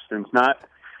past. And it's not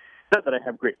that I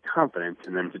have great confidence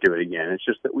in them to do it again. It's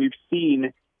just that we've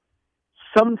seen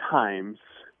sometimes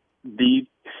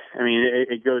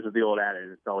it goes with the old adage,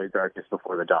 it's always darkest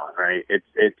before the dawn, right?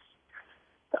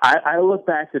 I look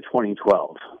back to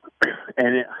 2012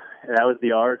 and that was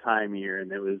the our-time year,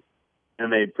 and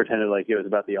they pretended like it was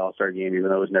about the All-Star game, even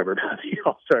though it was never about the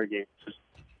All-Star game. It's just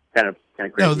kind of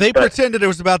crazy. No, they pretended it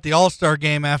was about the All-Star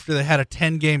game after they had a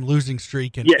 10-game losing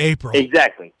streak in April.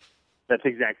 Exactly. That's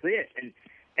exactly it.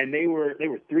 And they were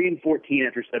 3-14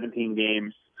 after 17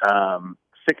 games,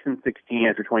 6-16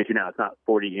 after 22. Now it's not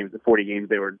 40 games. The 40 games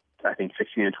they were, I think,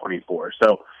 16-24.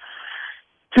 So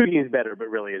 2 games better, but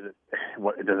really it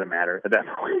doesn't matter at that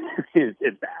point.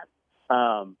 It's bad.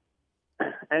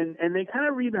 And they kind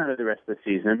of rebounded the rest of the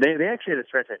season. They actually had a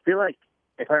stretch. I feel like,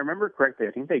 if I remember correctly,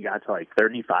 I think they got to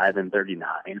 35 and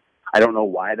 39. I don't know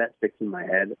why that sticks in my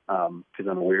head, because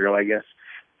I'm a weirdo, I guess.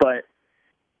 But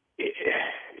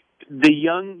the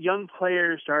young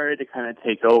players started to kind of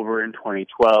take over in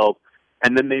 2012,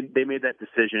 and then they made that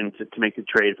decision to make the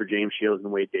trade for James Shields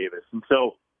and Wade Davis. And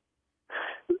so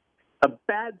a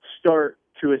bad start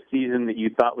to a season that you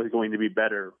thought was going to be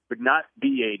better would not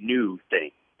be a new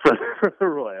thing for the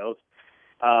Royals.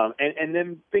 And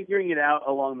then figuring it out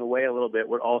along the way a little bit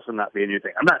would also not be a new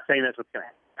thing. I'm not saying that's what's going to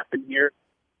happen here,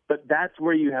 but that's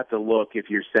where you have to look if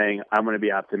you're saying, I'm going to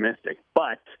be optimistic.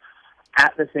 But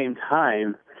at the same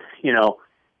time,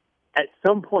 at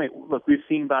some point, look, we've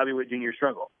seen Bobby Witt Jr.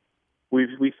 struggle.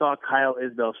 We saw Kyle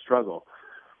Isbell struggle.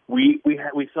 We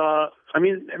saw. I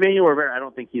mean, Emmanuel Rivera. I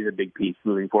don't think he's a big piece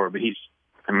moving forward, but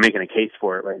I'm making a case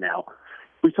for it right now.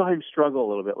 We saw him struggle a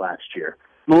little bit last year.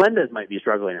 Melendez might be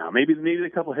struggling now. Maybe the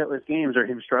couple hitless games are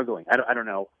him struggling. I don't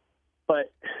know,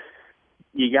 but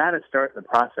you got to start the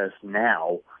process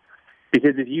now,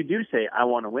 because if you do say I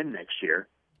want to win next year,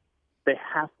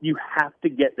 you have to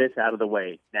get this out of the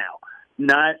way now.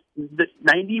 Not the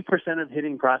 90% of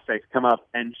hitting prospects come up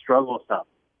and struggle some.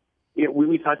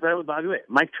 We talked about it with Bobby Witt.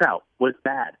 Mike Trout was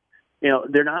bad.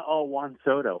 They're not all Juan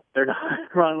Soto. They're not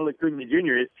Ronald Acuna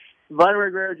Jr. Vladimir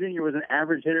Guerrero Jr. was an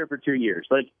average hitter for 2 years.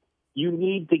 Like, you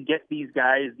need to get these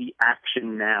guys the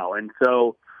action now. And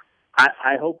so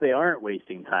I hope they aren't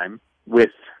wasting time with,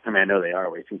 I know they are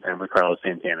wasting time with Carlos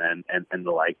Santana and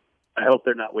the like. I hope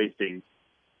they're not wasting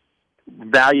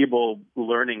valuable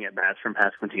learning at bats from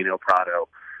Pasquantino, Prado,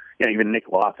 even Nick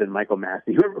Lawson, Michael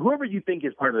Massey, whoever you think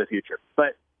is part of the future.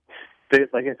 But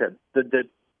like I said, the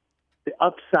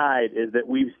upside is that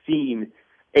we've seen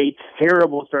a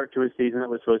terrible start to a season that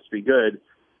was supposed to be good,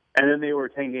 and then they were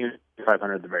 10 games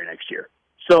 500 the very next year.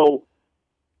 So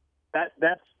that's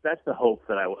the hope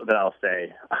that I'll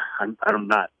say. I'm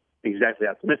not exactly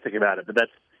optimistic about it, but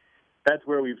that's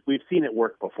where we've seen it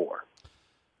work before.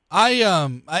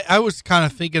 I was kind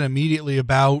of thinking immediately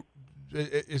about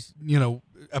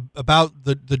about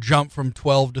the jump from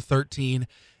 12 to 13.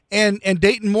 And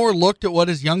Dayton Moore looked at what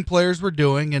his young players were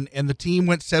doing, and the team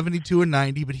went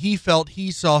 72-90, but he felt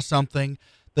he saw something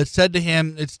that said to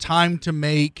him, it's time to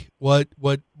make what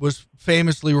was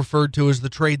famously referred to as the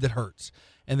trade that hurts.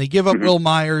 And they give up Will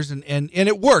Myers, and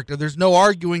it worked. There's no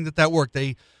arguing that worked.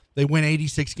 They win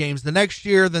 86 games the next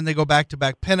year, then they go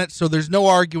back-to-back pennants, so there's no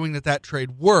arguing that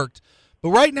trade worked.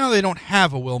 But right now they don't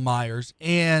have a Will Myers,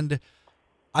 and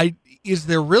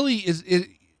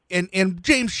And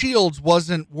James Shields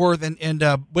wasn't worth,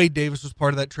 and Wade Davis was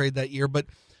part of that trade that year, but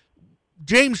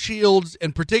James Shields,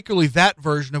 and particularly that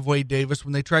version of Wade Davis,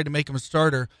 when they tried to make him a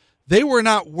starter, they were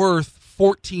not worth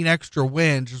 14 extra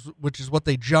wins, which is what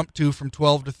they jumped to from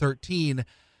 12 to 13.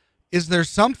 Is there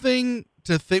something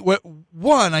to think?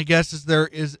 One, I guess,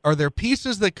 are there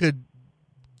pieces that could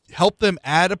help them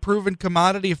add a proven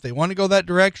commodity if they want to go that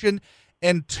direction?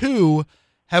 And two,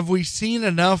 have we seen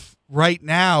enough right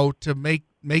now to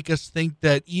make us think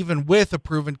that even with a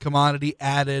proven commodity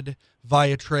added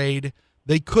via trade,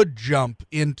 they could jump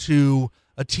into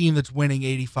a team that's winning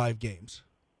 85 games?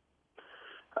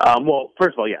 Well,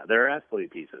 first of all, yeah, there are absolutely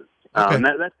pieces. Okay. And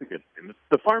that's the good thing.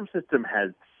 The farm system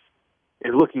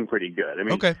is looking pretty good. I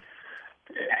mean, okay.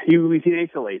 We see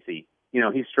Asa Lacy.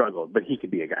 He struggled, but he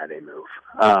could be a guy they move.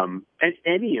 And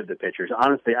any of the pitchers,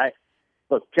 honestly,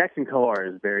 Look, Jackson Kowar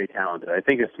is very talented. I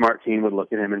think a smart team would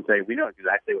look at him and say, we know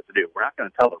exactly what to do. We're not going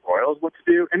to tell the Royals what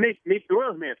to do. And the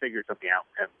Royals may have figured something out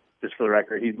with him, just for the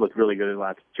record. He's looked really good in the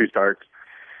last 2 starts.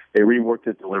 They reworked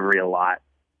his delivery a lot.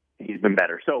 He's been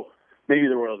better. So maybe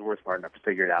the Royals were smart enough to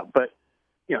figure it out. But,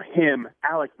 him,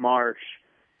 Alec Marsh,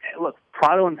 look,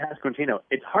 Prado and Pasquantino,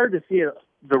 it's hard to see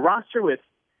the roster with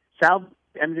Sal,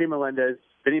 MJ Melendez,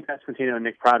 Vinny Pasquantino, and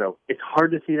Nick Prado. It's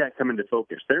hard to see that come into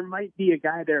focus. There might be a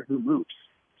guy there who moves.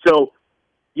 So,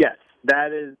 yes,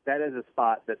 that is a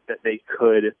spot that they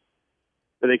could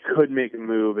make a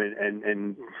move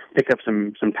and pick up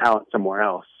some talent somewhere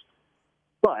else.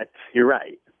 But you're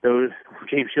right.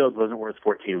 James Shields wasn't worth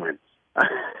 14 wins.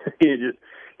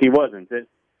 He wasn't.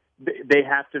 They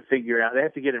have to figure out. They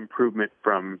have to get improvement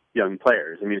from young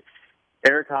players. I mean,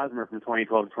 Eric Hosmer from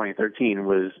 2012 to 2013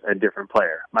 was a different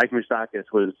player. Mike Moustakas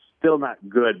was still not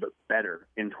good, but better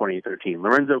in 2013.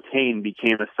 Lorenzo Cain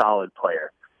became a solid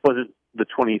player. Wasn't the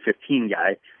 2015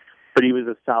 guy, but he was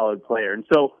a solid player. And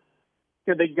so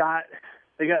they got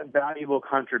valuable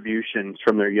contributions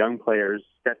from their young players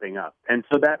stepping up. And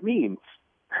so that means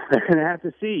they're going to have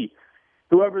to see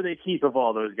whoever they keep of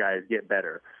all those guys get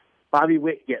better. Bobby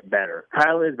Witt get better.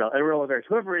 Kyle Isbell, Edward Olivares,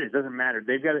 whoever it is, doesn't matter.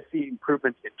 They've got to see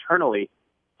improvements internally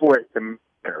for it to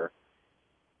matter.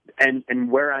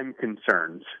 And where I'm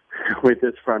concerned with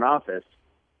this front office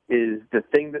is the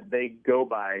thing that they go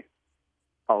by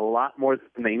a lot more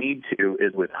than they need to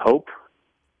is with hope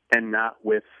and not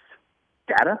with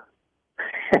data.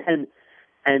 and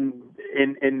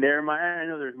in their mind, I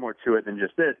know there's more to it than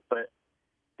just this, but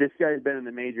this guy's been in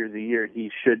the majors a year. He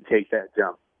should take that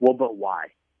jump. Well, but why?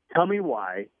 Tell me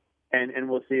why, and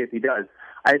we'll see if he does.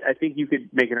 I think you could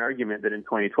make an argument that in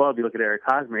 2012, you look at Eric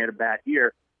Hosmer, he had a bad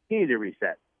year. He needed to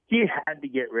reset. He had to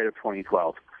get rid of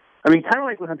 2012. I mean, kind of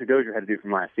like what Hunter Dozier had to do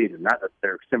from last season. Not that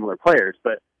they're similar players,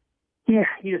 but he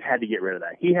just had to get rid of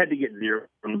that. He had to get 0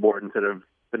 from the board instead of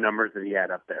the numbers that he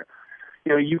had up there.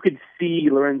 You know, you could see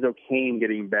Lorenzo Cain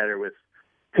getting better with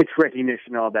pitch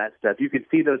recognition, all that stuff. You could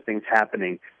see those things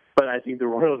happening, but I think the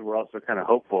Royals were also kind of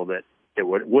hopeful that it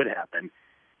would happen.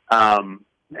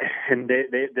 And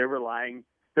they're relying.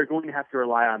 They're going to have to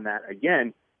rely on that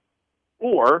again,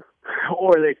 or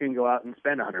they can go out and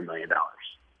spend $100 million,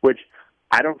 which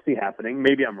I don't see happening.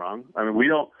 Maybe I'm wrong. I mean, we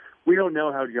don't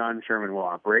know how John Sherman will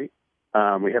operate.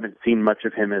 We haven't seen much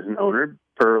of him as an owner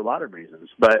for a lot of reasons,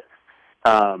 but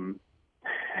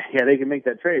yeah, they can make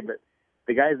that trade, but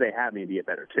the guys they have need to get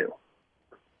better too.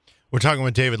 We're talking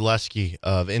with David Lesky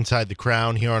of Inside the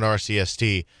Crown here on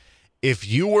RCST. If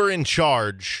you were in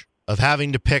charge of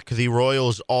having to pick the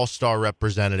Royals All-Star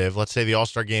representative, let's say the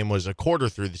All-Star game was a quarter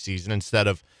through the season instead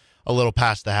of a little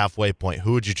past the halfway point,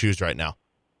 who would you choose right now?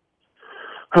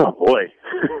 Oh, boy.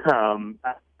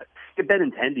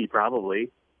 Benintendi,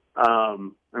 probably. I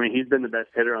mean, he's been the best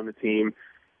hitter on the team.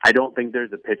 I don't think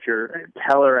there's a pitcher.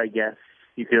 Keller, I guess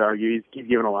you could argue, he's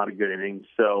given a lot of good innings.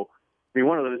 So, I mean,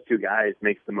 one of those two guys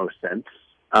makes the most sense.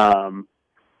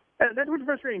 That's what's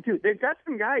frustrating, too. They've got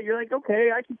some guy, you're like, okay,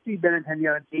 I can see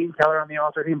Benintendi on the team, Keller on the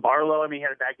All-Star team, Barlow, I mean, he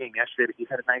had a bad game yesterday, but he's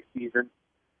had a nice season.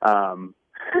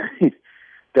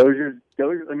 Dozier,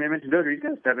 I mean, I mentioned Dozier, he's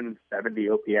got a 770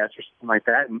 OPS or something like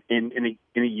that in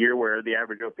a year where the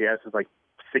average OPS is like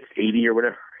 680 or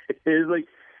whatever it is. Like,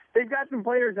 they've got some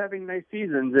players having nice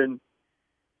seasons and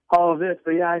all of this.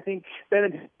 But, yeah, I think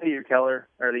Benintendi or Keller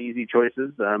are the easy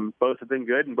choices. Both have been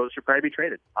good, and both should probably be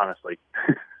traded, honestly.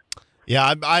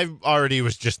 Yeah, I already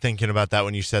was just thinking about that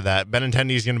when you said that.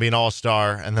 Benintendi is going to be an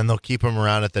all-star, and then they'll keep him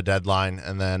around at the deadline,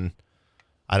 and then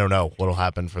I don't know what will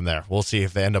happen from there. We'll see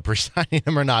if they end up re-signing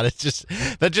him or not.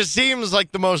 That just seems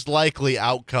like the most likely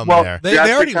outcome there. They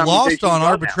already lost on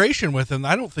arbitration with him.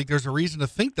 I don't think there's a reason to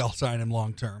think they'll sign him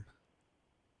long-term.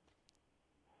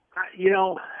 You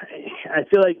know, I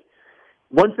feel like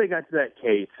once they got to that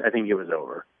case, I think it was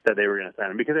over that they were going to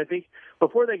sign him. Because I think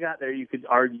before they got there, you could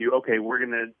argue, okay,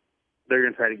 they're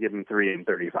going to try to give him 3 and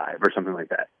 35 or something like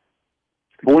that.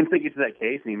 But once they get to that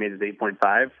case and he made his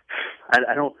 8.5,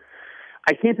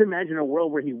 I can't imagine a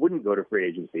world where he wouldn't go to free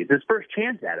agency. It's his first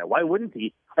chance at it. Why wouldn't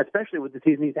he, especially with the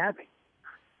season he's having?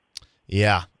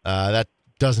 Yeah, that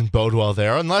doesn't bode well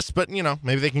there. But,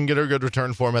 maybe they can get a good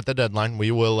return for him at the deadline.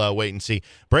 We will wait and see.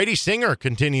 Brady Singer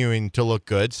continuing to look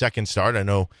good. Second start, I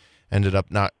know, ended up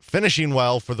not finishing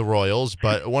well for the Royals.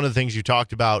 But one of the things you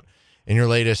talked about in your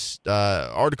latest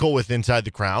article with Inside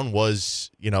the Crown was,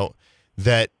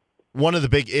 that one of the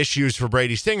big issues for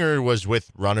Brady Singer was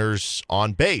with runners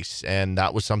on base, and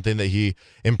that was something that he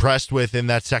impressed with in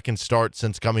that second start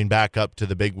since coming back up to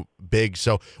the big.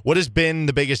 So what has been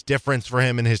the biggest difference for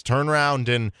him in his turnaround,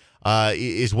 and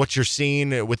is what you're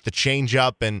seeing with the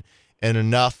changeup and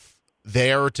enough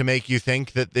there to make you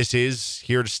think that this is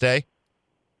here to stay?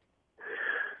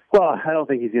 Well, I don't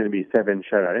think he's going to be 7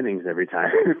 shutout innings every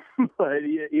time, but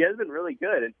he has been really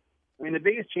good. And, I mean, the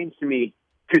biggest change to me,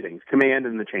 2 things, command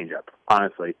and the changeup,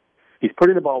 honestly. He's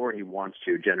putting the ball where he wants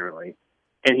to, generally,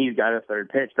 and he's got a third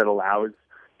pitch that allows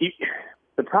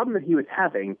the problem that he was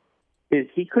having is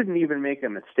he couldn't even make a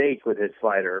mistake with his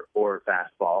slider or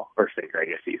fastball, or sinker, I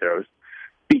guess he throws,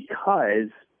 because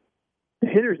the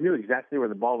hitters knew exactly where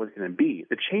the ball was going to be.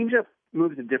 The changeup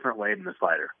moves a different way than the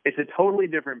slider. It's a totally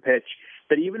different pitch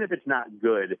that even if it's not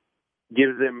good,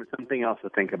 gives them something else to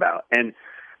think about. And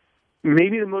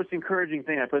maybe the most encouraging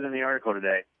thing I put in the article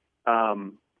today,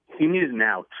 he needed an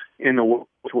out in the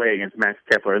way against Max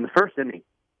Kepler. In the first inning,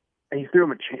 he threw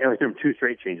him 2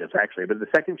 straight changeups, actually. But the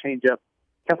second changeup,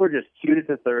 Kepler just cued it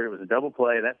to third. It was a double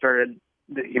play. That started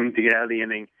him to get out of the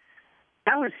inning.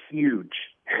 That was huge.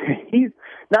 He's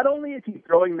not only is he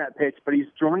throwing that pitch, but he's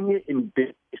throwing it in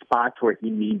big spots where he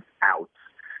needs outs.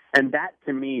 And that,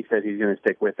 to me, says he's going to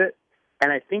stick with it.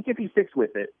 And I think if he sticks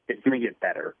with it, it's going to get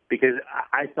better. Because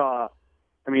I saw,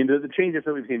 the changes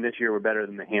that we've seen this year were better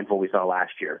than the handful we saw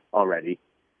last year already.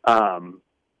 I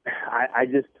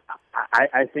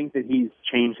think that he's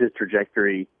changed his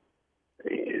trajectory.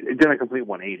 It's done a complete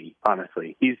 180,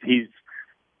 honestly.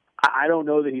 I don't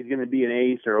know that he's going to be an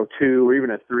ace or a 2 or even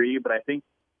a 3, but I think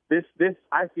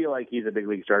I feel like he's a big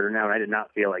league starter now, and I did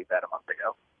not feel like that a month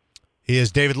ago. He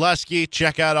is David Lesky.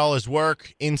 Check out all his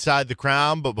work Inside the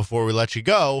Crown. But before we let you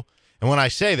go, and when I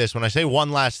say one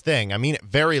last thing, I mean it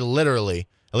very literally,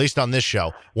 at least on this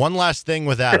show. One last thing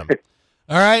with Adam.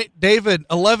 All right, David,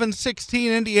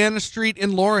 1116 Indiana Street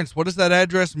in Lawrence. What does that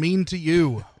address mean to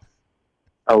you?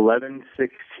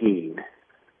 1116.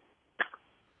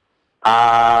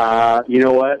 You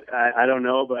know what? I don't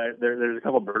know, but there's a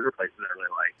couple burger places I really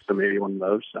like. so maybe one of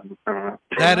those. I don't know.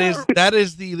 That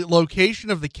is the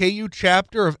location of the KU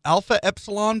chapter of Alpha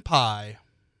Epsilon Pi.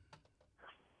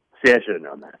 See, I should have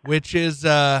known that. Which is,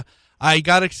 I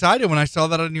got excited when I saw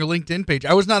that on your LinkedIn page.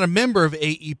 I was not a member of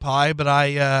AE Pi, but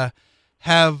I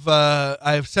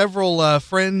have several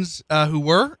friends who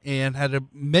were, and had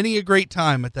many a great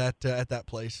time at that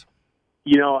place.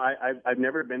 You know, I've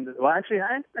never been to. Well, actually,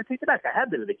 I take it back. I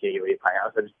have been to the KU Pi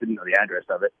house. I just didn't know the address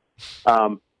of it.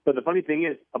 But the funny thing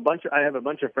is, I have a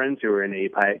bunch of friends who are in AE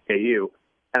Pi at KU,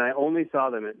 and I only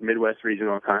saw them at Midwest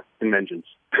Regional Conventions.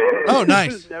 Oh, nice!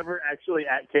 I was never actually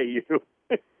at KU.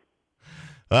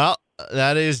 Well,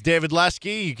 that is David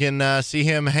Lesky. You can see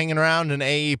him hanging around an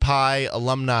AE Pi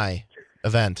alumni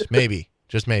event, maybe,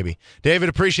 just maybe. David,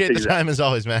 appreciate the time as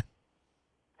always, man.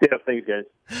 Yeah, thanks, guys.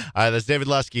 All right, that's David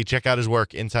Lesky. Check out his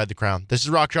work, Inside the Crown. This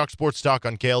is Rock Chalk Sports Talk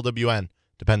on KLWN.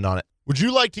 Depend on it. Would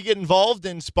you like to get involved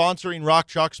in sponsoring Rock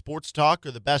Chalk Sports Talk or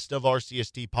the Best of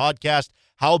RCST podcast?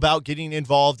 How about getting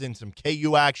involved in some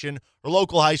KU action or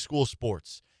local high school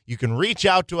sports? You can reach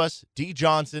out to us,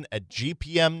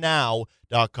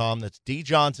 djohnson@gpmnow.com. That's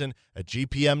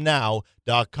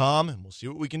djohnson@gpmnow.com, and we'll see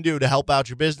what we can do to help out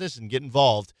your business and get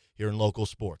involved here in local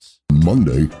sports.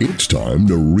 Monday, it's time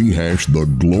to rehash the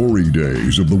glory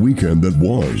days of the weekend that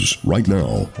was, right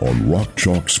now on Rock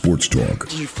Chalk Sports Talk.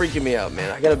 You're freaking me out,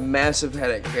 man. I got a massive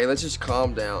headache, okay? Let's just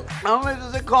calm down. How much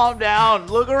does it calm down?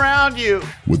 Look around you.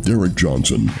 With Derek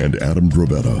Johnson and Adam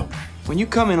Drovetta. When you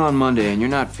come in on Monday and you're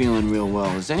not feeling real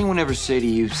well, does anyone ever say to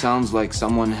you, sounds like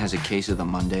someone has a case of the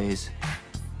Mondays?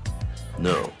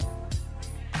 No.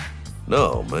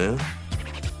 No, man.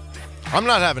 I'm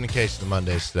not having a case of the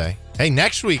Mondays today. Hey,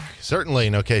 next week, certainly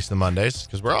no case of the Mondays,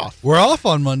 because we're off. We're off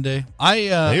on Monday.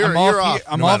 You're off.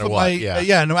 I'm no off matter of what.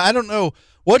 my. No, I don't know.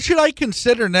 What should I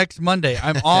consider next Monday?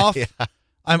 I'm off. Yeah.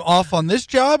 I'm off on this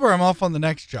job, or I'm off on the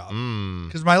next job.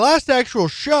 Because my last actual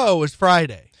show is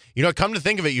Friday. You know, come to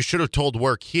think of it, you should have told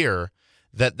work here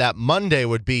that Monday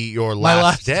would be your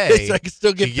last day. Day, so I could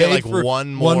still get you paid like for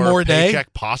one more paycheck,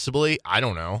 day, possibly. I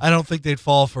don't know. I don't think they'd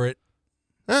fall for it.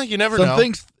 You never know.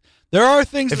 There are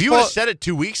things. If you would have said it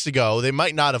 2 weeks ago, they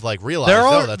might not have realized.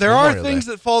 There are things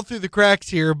that fall through the cracks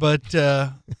here, but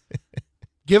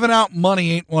giving out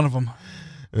money ain't one of them.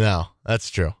 No, that's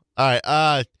true. All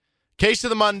right, case of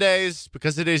the Mondays,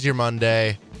 because it is your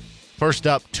Monday. First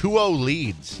up, 2-0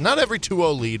 leads. Not every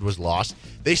 2-0 lead was lost.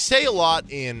 They say a lot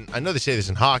I know they say this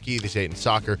in hockey, they say it in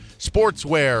soccer, sports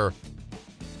where,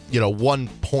 1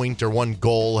 point or 1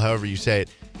 goal, however you say it,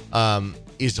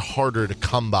 is harder to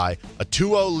come by. A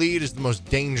 2-0 lead is the most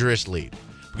dangerous lead.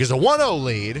 Because a 1-0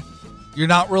 lead, you're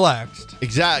not relaxed.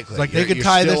 Exactly. It's like they could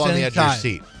tie this on the edge of your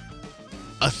seat.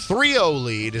 A 3-0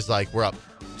 lead is like we're up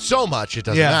so much it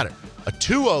doesn't matter. A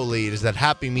 2-0 lead is that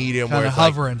happy medium kinda where it's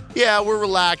hovering. We're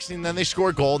relaxing, then they score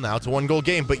a goal. Now it's a 1-goal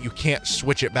game, but you can't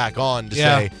switch it back on to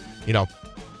say,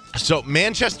 So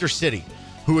Manchester City,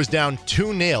 who is down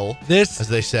 2-0, as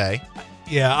they say.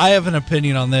 Yeah, I have an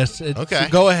opinion on this. Okay. So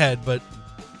go ahead, but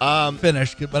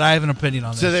finish. But I have an opinion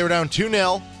on this. So they were down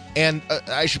 2-0, and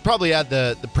I should probably add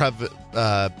the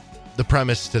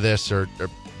premise to this or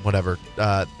whatever,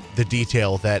 the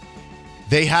detail that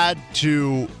they had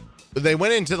to. They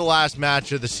went into the last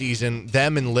match of the season.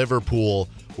 Them and Liverpool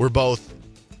were both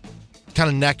kind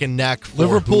of neck and neck.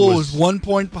 Liverpool was 1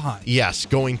 point behind. Yes,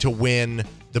 going to win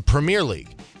the Premier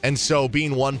League. And so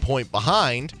being 1 point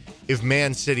behind, if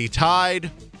Man City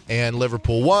tied and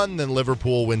Liverpool won, then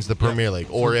Liverpool wins the Premier League.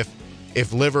 Or if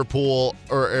Liverpool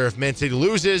or if Man City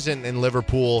loses and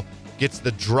Liverpool gets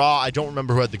the draw. I don't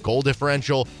remember who had the goal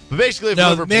differential, but basically, if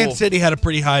Liverpool, Man City had a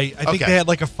pretty high. I think they had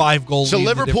like a 5-goal. So lead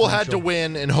Liverpool had to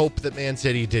win and hope that Man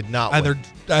City did not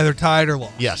either tied or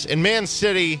lost. Yes, and Man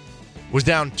City was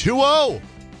down 2-0,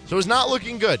 so it's not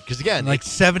looking good because again, like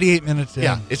 78 minutes in.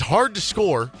 Yeah, it's hard to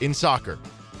score in soccer.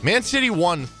 Man City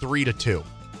won 3-2.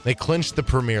 They clinched the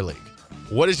Premier League.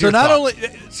 What is your thought?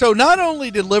 Not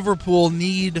only did Liverpool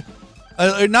need,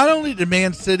 not only did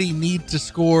Man City need to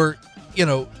score,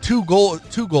 2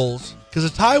 goals, because a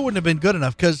tie wouldn't have been good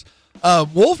enough. Because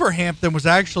Wolverhampton was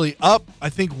actually up, I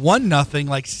think 1-0,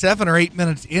 like 7 or 8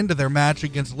 minutes into their match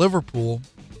against Liverpool,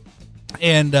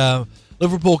 and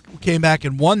Liverpool came back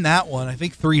and won that one, I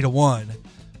think 3-1.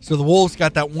 So the Wolves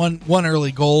got that one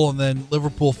early goal, and then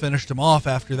Liverpool finished them off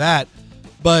after that.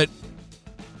 But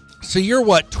so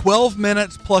you're 12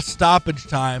 minutes plus stoppage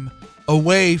time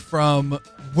away from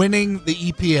winning the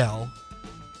EPL,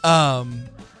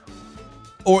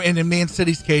 or in Man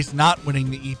City's case, not winning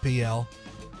the EPL.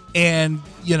 And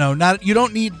you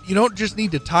don't just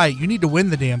need to tie it, you need to win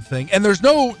the damn thing. And there's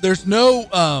no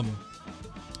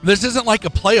this isn't like a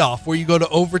playoff where you go to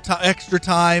overtime, extra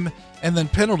time, and then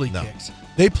penalty kicks.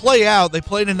 They play out. They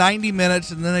play to 90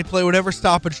 minutes, and then they play whatever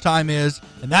stoppage time is,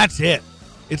 and that's it.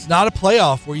 It's not a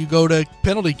playoff where you go to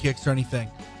penalty kicks or anything.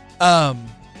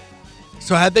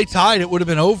 So had they tied, it would have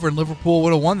been over, and Liverpool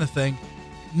would have won the thing.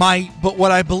 But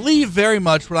what I believe very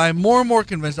much, what I'm more and more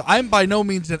convinced, I'm by no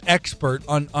means an expert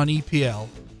on EPL.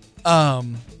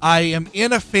 I am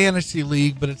in a fantasy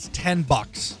league, but it's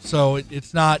 $10, so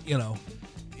it's not,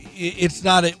 it's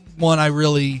not one I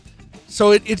really.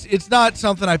 So it's not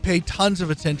something I pay tons of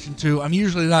attention to. I'm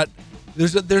usually not.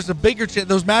 There's a bigger chance.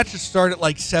 Those matches start at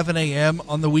like 7 a.m.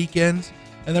 on the weekends,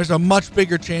 and there's a much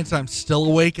bigger chance I'm still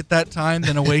awake at that time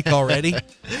than awake already.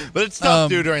 But it's tough,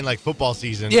 dude, during like football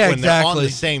season. Yeah, when exactly. They're on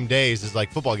the same days as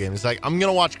like football games. It's like, I'm going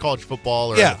to watch college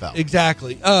football or NFL.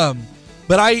 Exactly.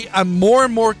 But I'm more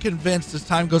and more convinced as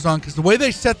time goes on, because the way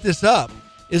they set this up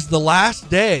is the last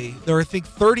day, there are, I think,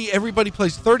 30, everybody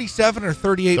plays 37 or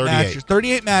 38 matches.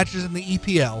 38 matches in the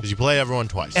EPL. Because you play everyone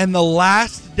twice. And the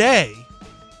last day,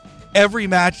 every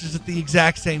match is at the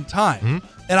exact same time. Mm-hmm.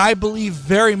 And I believe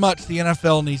very much the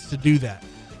NFL needs to do that.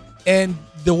 And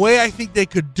the way I think they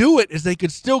could do it is they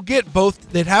could still get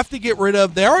both. They'd have to get rid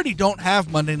of, they already don't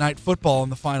have Monday Night Football in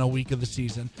the final week of the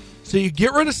season. So you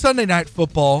get rid of Sunday Night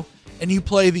Football and you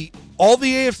play all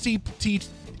the AFC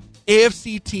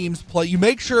teams play. You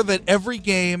make sure that every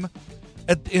game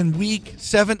in week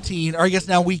 17, or I guess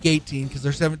now week 18 because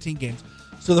there's 17 games.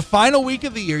 So the final week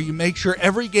of the year, you make sure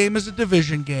every game is a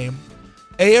division game.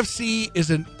 AFC is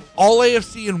an all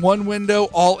AFC in one window,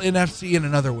 all NFC in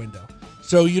another window.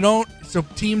 So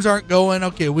teams aren't going,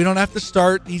 okay, we don't have to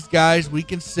start these guys. We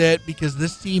can sit because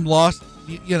this team lost,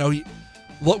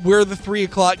 we're the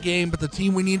 3:00 game, but the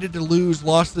team we needed to lose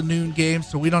lost the noon game,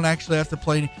 so we don't actually have to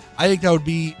play. I think that would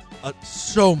be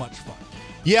so much fun.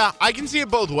 Yeah, I can see it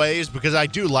both ways because I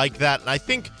do like that. And I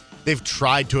think they've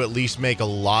tried to at least make a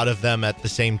lot of them at the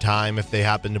same time if they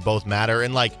happen to both matter.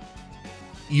 And like,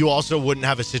 you also wouldn't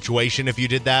have a situation if you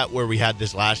did that where we had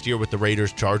this last year with the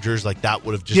Raiders-Chargers. Like, that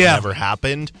would have just never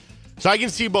happened. So I can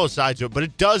see both sides of it, but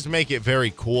it does make it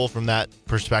very cool from that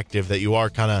perspective that you are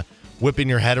kind of whipping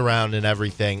your head around and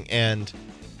everything. And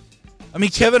I mean,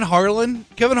 Kevin Harlan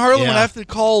would have to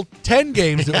call 10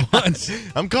 games at once.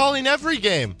 I'm calling every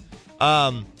game.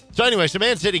 So anyway,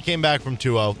 Man City came back from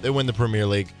 2-0. They win the Premier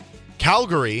League.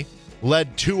 Calgary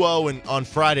led 2-0 on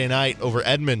Friday night over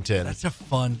Edmonton. That's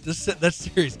that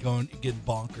series getting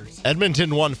bonkers.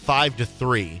 Edmonton won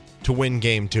 5-3 to win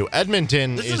Game 2.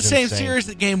 Edmonton This is the same series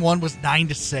that Game 1 was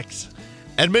 9-6.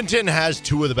 Edmonton has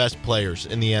two of the best players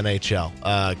in the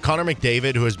NHL. Connor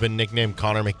McDavid, who has been nicknamed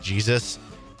Connor McJesus,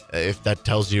 if that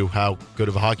tells you how good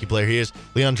of a hockey player he is.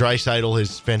 Leon Draisaitl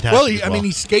is fantastic. Well, I mean,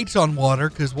 he skates on water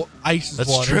because ice is That's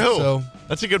water. True. So.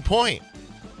 That's a good point.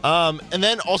 And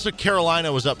then also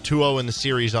Carolina was up 2-0 in the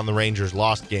series on the Rangers,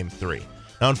 lost Game 3.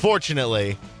 Now,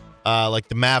 unfortunately, the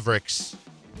Mavericks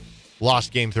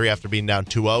lost Game 3 after being down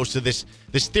 2-0. So this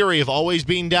theory of always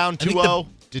being down 2-0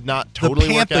 did not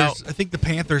totally work out. I think the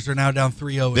Panthers are now down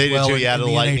 3-0 they as well did too, in the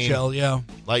Lightning. NHL. Yeah,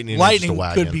 Lightning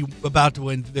could be about to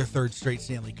win their third straight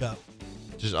Stanley Cup.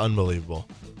 Just unbelievable.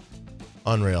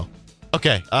 Unreal.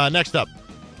 Okay, next up.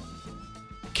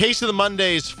 Case of the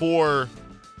Mondays for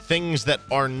things that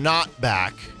are not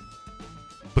back,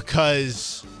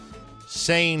 because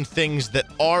saying things that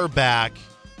are back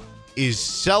is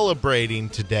celebrating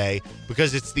today,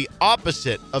 because it's the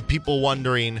opposite of people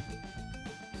wondering,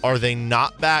 are they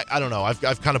not back? I don't know.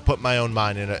 I've kind of put my own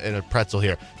mind in a pretzel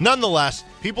here. Nonetheless,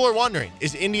 people are wondering,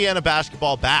 is Indiana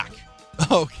basketball back?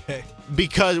 Okay.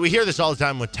 Because we hear this all the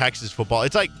time with Texas football.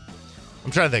 It's like, I'm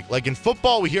trying to think. Like in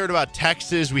football, we hear it about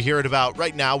Texas. We hear it about,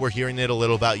 right now, we're hearing it a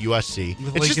little about USC.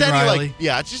 With It's just Lincoln any Riley.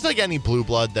 it's just like any blue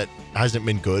blood that hasn't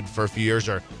been good for a few years,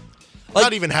 or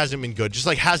not even hasn't been good, just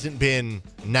like hasn't been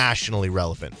nationally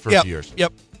relevant for a few years.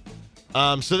 Yep.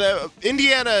 So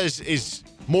Indiana is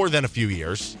more than a few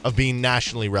years of being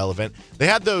nationally relevant. They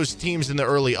had those teams in the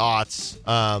early aughts.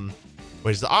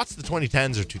 Wait, is the aughts the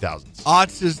 2010s or 2000s?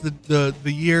 Aughts is the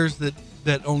years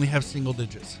that only have single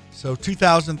digits. So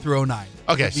 2000 through 09.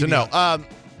 Okay, so no.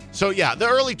 The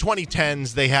early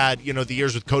 2010s, they had, the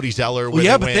years with Cody Zeller. Well,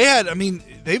 yeah, but they had, I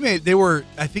think they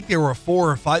were a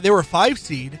 4 or 5. They were a 5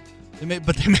 seed.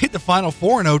 But they made the Final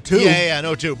Four in 02. Yeah,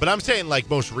 in 02. But I'm saying, like,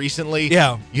 most recently,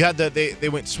 you had they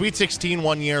went Sweet 16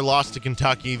 one year, lost to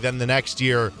Kentucky. Then the next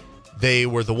year, they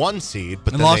were the 1 seed.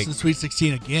 But and then lost in Sweet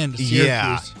 16 again to Syracuse.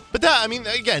 Yeah. But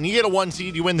again, you get a 1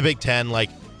 seed, you win the Big Ten. Like,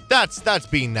 that's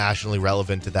being nationally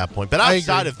relevant at that point. But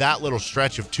outside of that little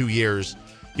stretch of 2 years,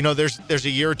 there's a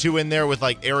year or two in there with,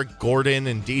 like, Eric Gordon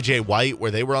and DJ White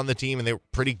where they were on the team and they were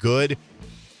pretty good.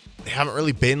 they haven't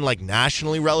really been like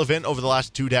nationally relevant over the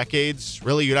last 2 decades.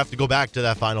 Really, you'd have to go back to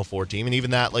that Final Four team, and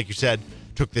even that, like you said,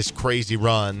 took this crazy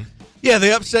run. Yeah,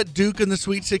 they upset Duke in the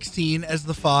Sweet 16 as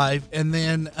the 5, and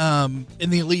then in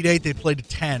the Elite 8 they played a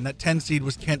 10. That 10 seed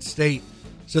was Kent State,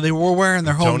 so they were wearing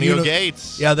their home. Antonio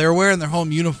Gates. Yeah, they were wearing their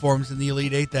home uniforms in the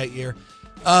Elite 8 that year.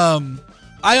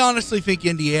 I honestly think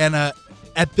Indiana,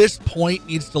 at this point,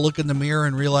 needs to look in the mirror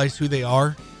and realize who they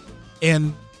are,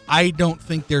 and I don't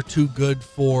think they're too good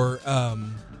for.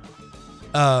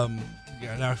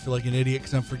 Yeah, now I feel like an idiot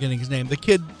because I'm forgetting his name. The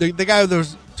kid, the guy who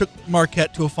took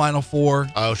Marquette to a Final Four.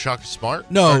 Oh, Shaka Smart?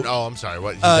 No. Oh, I'm sorry.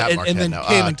 What? He's at Marquette and then now.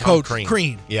 came and Tom coached Crean.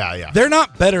 Crean. Yeah. They're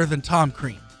not better than Tom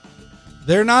Crean.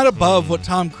 They're not above what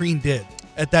Tom Crean did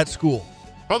at that school.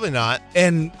 Probably not.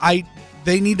 And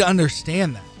they need to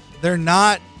understand that. They're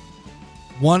not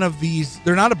one of these.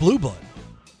 They're not a blue blood.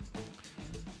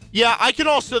 Yeah, I can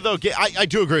also, though, I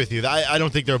do agree with you. I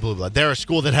don't think they're a blue blood. They're a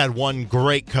school that had one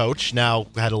great coach, now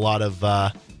had a lot of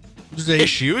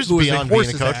issues beyond being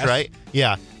a coach, right?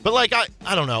 Yeah. But, like,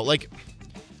 I don't know. Like,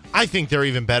 I think they're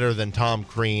even better than Tom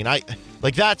Crean. I'm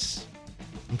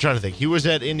trying to think. He was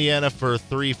at Indiana for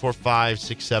 3, 4, 5,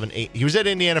 6, 7, 8. He was at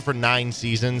Indiana for 9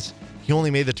 seasons. He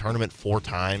only made the tournament 4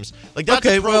 times. Like, that's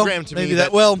a program to me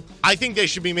I think they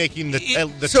should be making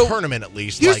the tournament at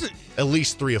least, at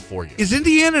least 3 or 4 years. Is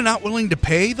Indiana not willing to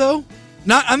pay, though?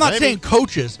 I'm not saying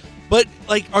coaches, but,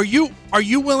 like, are you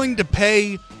willing to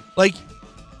pay? Like,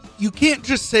 you can't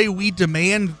just say we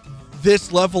demand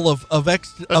this level of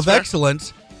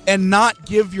excellence and not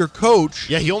give your coach.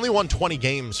 Yeah, he only won 20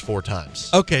 games 4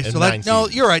 times. Okay, so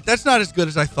you're right. That's not as good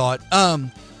as I thought.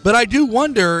 But I do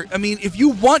wonder, I mean, if you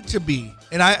want to be,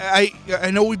 and I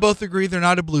know we both agree they're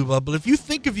not a blue blood, but if you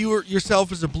think of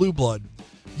yourself as a blue blood,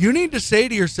 you need to say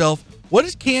to yourself, what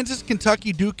is Kansas,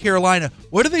 Kentucky, Duke, Carolina?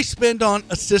 What do they spend on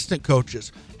assistant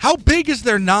coaches? How big is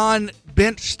their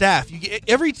non-bench staff?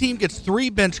 Every team gets 3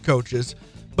 bench coaches,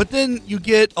 but then you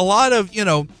get a lot of,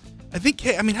 how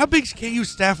big is KU's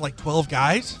staff? Like 12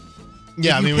 guys?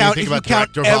 Yeah, when you think about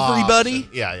Director everybody.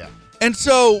 Yeah. And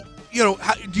so, do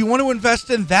you want to invest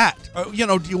in that? Do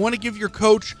you want to give your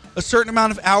coach a certain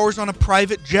amount of hours on a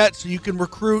private jet so you can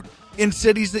recruit in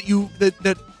cities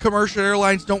that commercial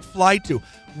airlines don't fly to?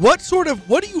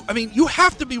 You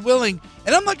have to be willing,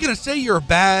 and I'm not going to say you're a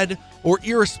bad or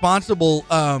irresponsible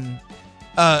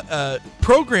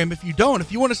program if you don't.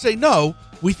 If you want to say, no,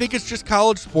 we think it's just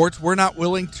college sports, we're not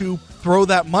willing to throw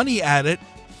that money at it,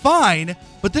 fine,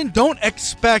 but then don't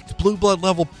expect blue blood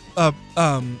level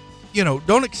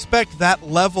don't expect that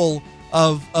level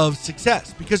of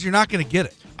success because you're not going to get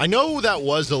it. I know that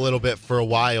was a little bit for a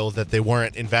while that they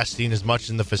weren't investing as much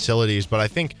in the facilities, but I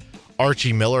think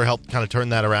Archie Miller helped kind of turn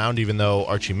that around, even though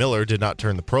Archie Miller did not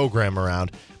turn the program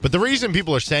around. But the reason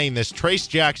people are saying this, Trace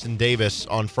Jackson Davis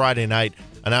on Friday night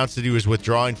announced that he was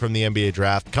withdrawing from the NBA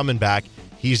draft, coming back.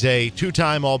 He's a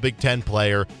 2-time All-Big Ten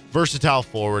player, versatile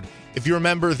forward. If you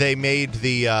remember, they made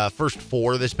the first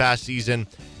 4 this past season,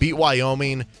 beat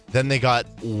Wyoming, then they got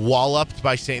walloped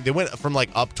by St. They went from like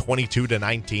up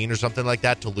 22-19 or something like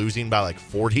that to losing by like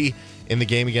 40 in the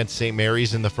game against St.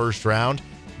 Mary's in the first round.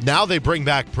 Now they bring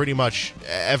back pretty much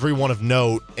everyone of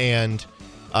note, and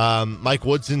Mike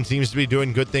Woodson seems to be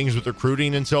doing good things with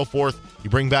recruiting and so forth. You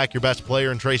bring back your best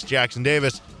player in Trace Jackson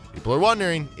Davis. People are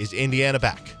wondering, is Indiana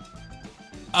back?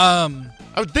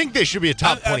 I would think they should be a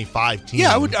top 25 team.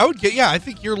 Yeah, I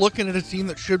think you're looking at a team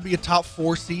that should be a top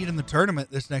 4 seed in the tournament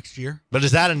this next year. But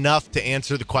is that enough to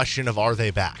answer the question of are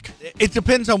they back? It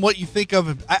depends on what you think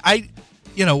of.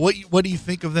 What do you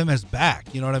think of them as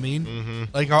back? You know what I mean? Mm-hmm.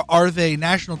 Like, are they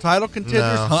national title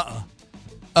contenders? No.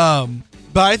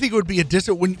 But I think it would be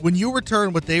when you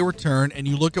return what they return and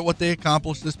you look at what they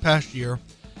accomplished this past year.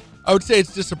 I would say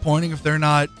it's disappointing if they're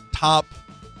not top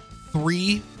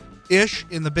 3-ish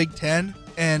in the Big Ten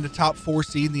and a top 4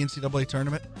 seed in the NCAA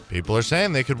tournament. People are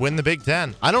saying they could win the Big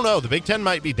Ten. I don't know. The Big Ten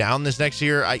might be down this next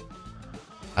year. I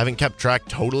haven't kept track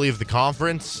totally of the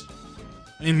conference.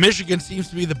 I mean, Michigan seems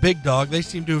to be the big dog. They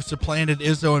seem to have supplanted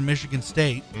Izzo and Michigan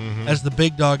State as the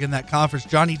big dog in that conference.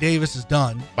 Johnny Davis is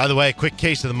done. By the way, quick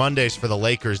case of the Mondays for the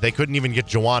Lakers. They couldn't even get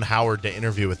Juwan Howard to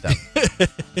interview with them.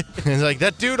 It's like,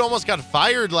 that dude almost got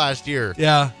fired last year.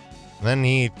 Yeah. And then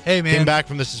he came back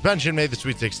from the suspension, made the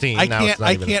Sweet 16. I can't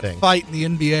fight in the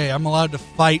NBA. I'm allowed to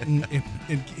fight in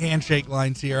handshake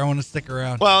lines here. I want to stick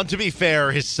around. Well, to be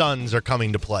fair, his sons are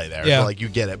coming to play there. Yeah. So, you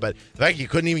get it. But the fact you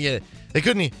couldn't even get it.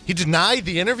 He denied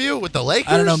the interview with the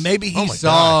Lakers? I don't know. Maybe he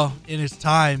saw in his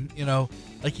time,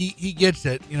 he gets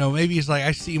it. Maybe he's like,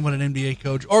 I see what an NBA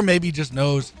coach, or maybe he just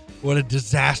knows what a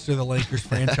disaster the Lakers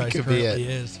franchise currently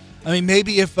is. I mean,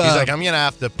 maybe if he's like, I'm going to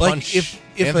have to punch if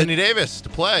Anthony Davis to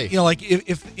play. You know, like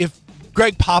if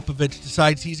Greg Popovich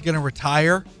decides he's going to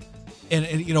retire,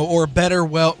 and you know, or a better,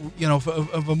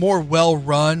 of a more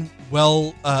well-run,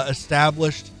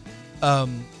 established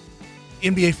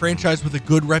NBA franchise with a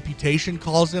good reputation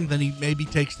calls him, then he maybe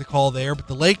takes the call there. But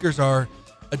the Lakers are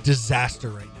a disaster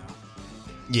right now.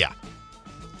 Yeah.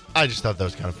 I just thought that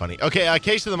was kind of funny. Okay,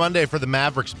 case of the Monday for the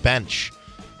Mavericks bench.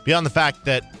 Beyond the fact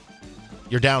that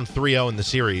you're down 3-0 in the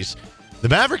series, the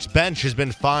Mavericks bench has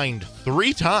been fined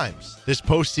 3 times this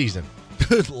postseason.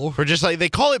 Good Lord. For just like, they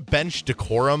call it bench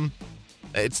decorum.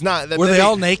 It's not. Were they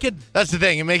all naked? That's the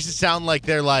thing. It makes it sound like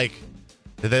they're like,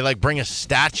 did they like bring a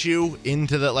statue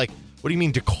into the, like, what do you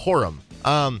mean decorum?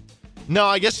 No,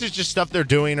 I guess it's just stuff they're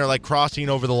doing or like crossing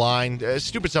over the line,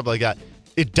 stupid stuff like that.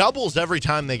 It doubles every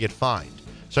time they get fined.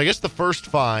 So I guess the first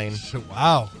fine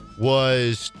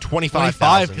was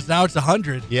 $25,000 because now it's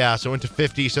 100. Yeah, so into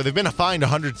 50. So they've been fined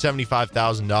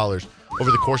 $175,000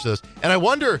 over the course of this. And I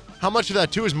wonder how much of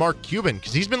that too is Mark Cuban,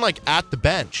 because he's been like at the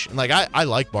bench. And like I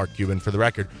like Mark Cuban for the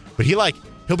record, but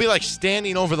he'll be like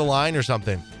standing over the line or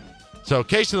something. So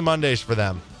case of the Mondays for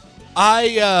them.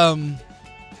 I'm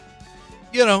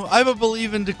a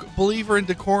believer in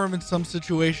decorum in some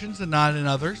situations and not in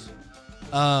others.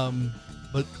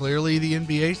 But clearly the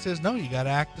NBA says no, you got to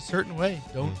act a certain way.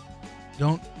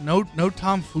 No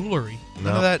tomfoolery.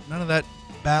 None of that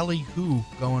ballyhoo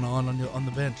going on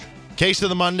the bench. Case of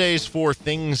the Mondays for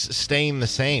things staying the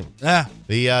same. Yeah.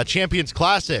 The Champions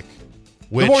Classic.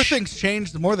 The more things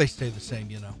change, the more they stay the same,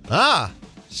 you know.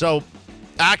 So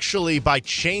actually by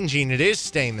changing, it is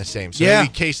staying the same. So yeah.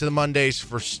 Maybe case of the Mondays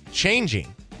for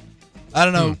changing. I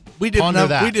don't know. We did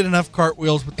enough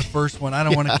cartwheels with the first one. I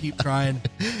don't want to keep trying.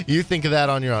 You think of that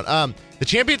on your own. The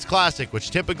Champions Classic,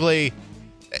 which typically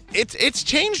it's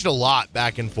changed a lot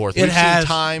back and forth. We've seen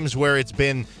times where it's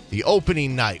been the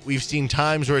opening night. We've seen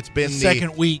times where it's been the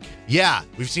second week. Yeah,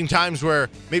 we've seen times where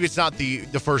maybe it's not the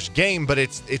first game, but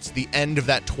it's the end of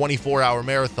that 24-hour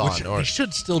marathon. Which they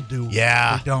should still do.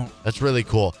 Yeah, they don't. That's really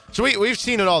cool. So we've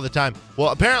seen it all the time. Well,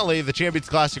 apparently the Champions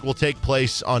Classic will take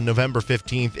place on November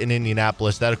 15th in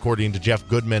Indianapolis. That according to Jeff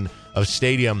Goodman of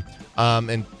Stadium.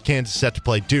 And Kansas set to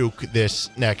play Duke this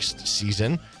next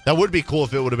season. That would be cool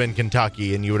if it would have been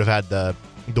Kentucky and you would have had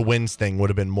the wins thing would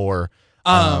have been more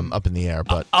up in the air.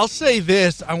 But I'll say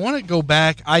this: I want to go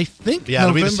back. I think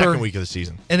it'll be the second week of the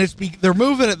season, and they're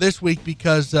moving it this week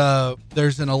because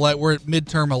there's we're at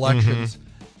midterm elections.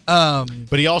 Mm-hmm.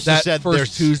 But he also said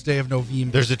first Tuesday of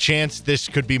November. There's a chance this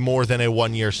could be more than a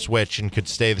 1-year switch and could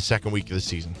stay the second week of the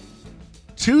season.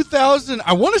 2000,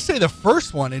 I want to say the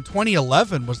first one in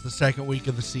 2011 was the second week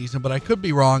of the season, but I could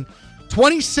be wrong.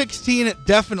 2016 it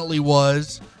definitely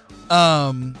was,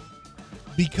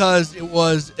 because it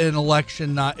was an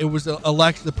election.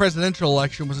 The presidential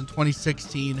election was in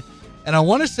 2016, and I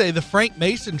want to say the Frank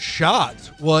Mason shot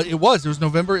it was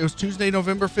Tuesday,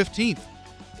 November 15th,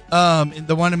 in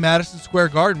the one in Madison Square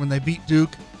Garden when they beat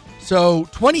Duke. So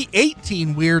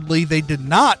 2018, weirdly, they did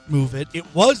not move it. It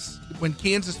was when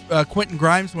Quentin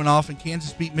Grimes went off and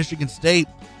Kansas beat Michigan State.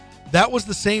 That was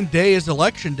the same day as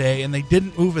Election Day, and they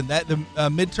didn't move it. The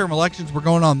midterm elections were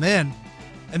going on then,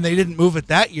 and they didn't move it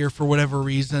that year for whatever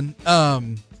reason.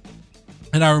 And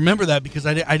I remember that because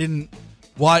I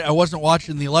wasn't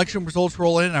watching the election results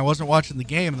roll in, and I wasn't watching the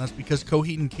game, and that's because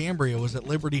Coheed and Cambria was at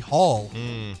Liberty Hall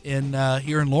in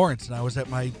here in Lawrence, and I was at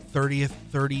my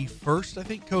 31st, I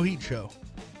think, Coheed show.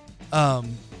 How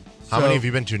many have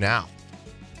you been to now?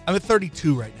 I'm at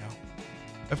 32 right now.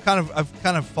 I've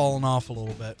kind of fallen off a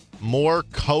little bit. More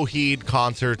Coheed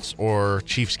concerts or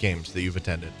Chiefs games that you've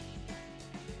attended?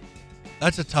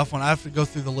 That's a tough one. I have to go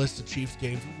through the list of Chiefs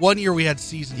games. One year we had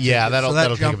season tickets,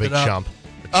 that'll take a big jump.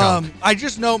 I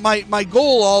just know my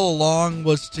goal all along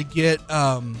was to get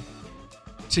to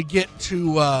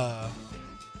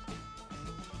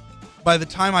by the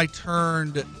time I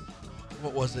turned,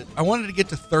 what was it? I wanted to get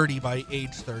to 30 by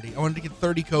age 30. I wanted to get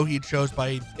 30 Coheed shows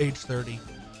by age 30,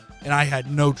 and I had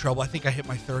no trouble. I think I hit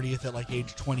my 30th at like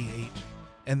age 28,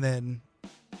 and then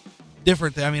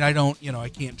different thing. I mean, I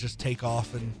can't just take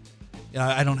off and.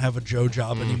 I don't have a Joe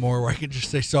job anymore where I can just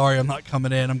say, sorry, I'm not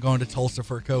coming in. I'm going to Tulsa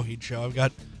for a Coheed show. I've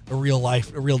got a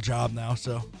real job now.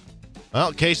 So,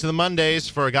 well, case of the Mondays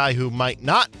for a guy who might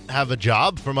not have a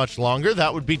job for much longer.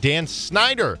 That would be Dan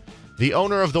Snyder, the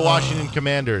owner of the Washington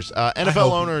Commanders.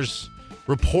 NFL owners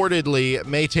reportedly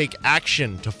may take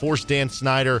action to force Dan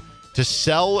Snyder to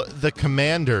sell the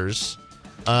Commanders.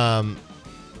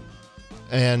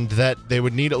 And that they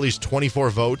would need at least 24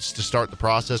 votes to start the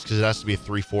process because it has to be a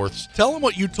 3/4. Tell them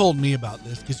what you told me about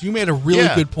this because you made a really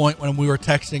good point when we were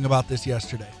texting about this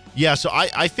yesterday. Yeah, so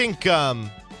I think,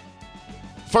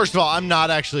 first of all, I'm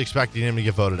not actually expecting him to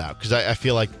get voted out because I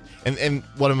feel like, and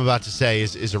what I'm about to say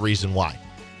is a reason why.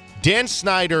 Dan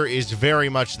Snyder is very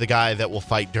much the guy that will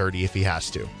fight dirty if he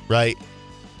has to, right?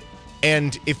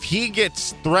 And if he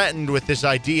gets threatened with this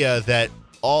idea that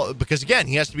because again,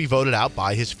 he has to be voted out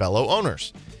by his fellow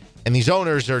owners. And these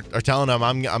owners are telling him,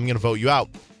 I'm going to vote you out.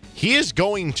 He is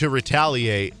going to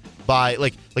retaliate by,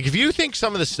 like if you think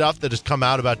some of the stuff that has come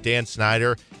out about Dan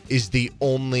Snyder is the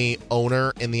only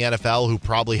owner in the NFL who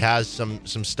probably has some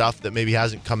stuff that maybe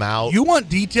hasn't come out. You want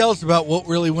details about what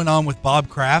really went on with Bob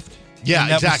Kraft? Yeah, in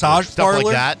that exactly. Massage Stuff parlor?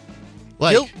 like that.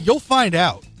 Like, You'll find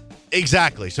out.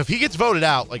 Exactly. So if he gets voted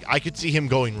out, like I could see him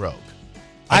going rogue.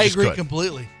 I agree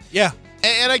completely. Yeah.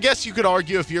 And I guess you could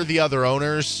argue if you're the other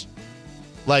owners,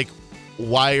 like,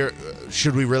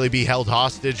 should we really be held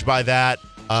hostage by that?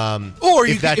 Or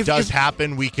if that does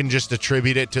happen, we can just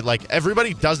attribute it to, like,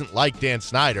 everybody doesn't like Dan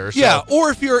Snyder. So. Yeah.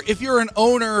 Or if you're an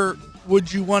owner,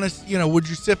 would you want to, would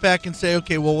you sit back and say,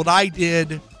 okay, well, what I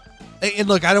did, and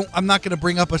look, I'm not going to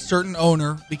bring up a certain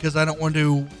owner because I don't want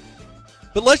to,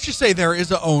 but let's just say there is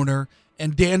an owner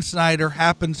and Dan Snyder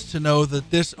happens to know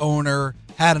that this owner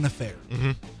had an affair.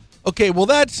 Mm-hmm. Okay, well,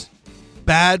 that's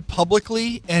bad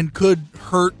publicly and could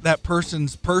hurt that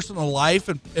person's personal life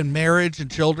and marriage and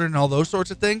children and all those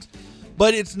sorts of things.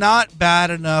 But it's not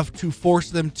bad enough to force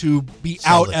them to be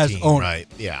Sell out the as team, owner. right?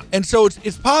 Yeah. And so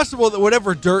it's possible that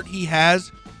whatever dirt he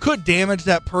has could damage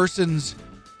that person's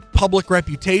public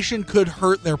reputation, could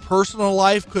hurt their personal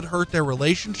life, could hurt their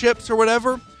relationships or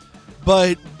whatever,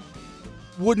 but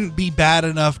wouldn't be bad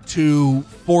enough to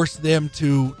force them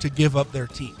to give up their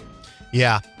team.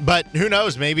 Yeah, but who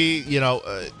knows? Maybe,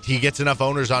 he gets enough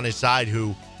owners on his side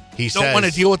who he don't want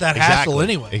to deal with that hassle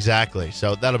anyway. Exactly.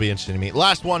 So that'll be interesting to me.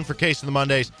 Last one for Case of the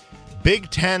Mondays, Big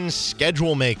Ten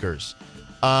schedule makers.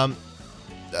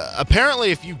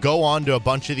 Apparently, if you go on to a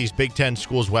bunch of these Big Ten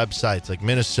schools' websites, like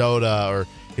Minnesota or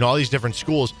all these different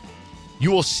schools, you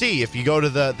will see, if you go to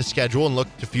the schedule and look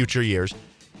to future years,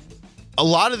 a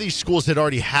lot of these schools had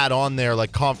already had on there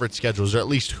like conference schedules, or at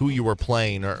least who you were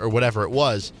playing or whatever it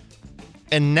was.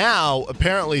 And now,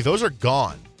 apparently, those are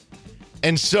gone.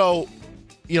 And so,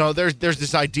 there's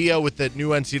this idea with the new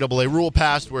NCAA rule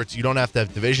passed where you don't have to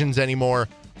have divisions anymore,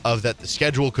 of that the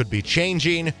schedule could be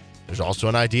changing. There's also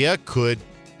an idea, could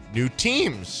new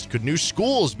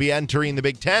schools be entering the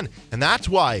Big Ten? And that's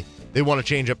why they want to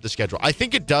change up the schedule. I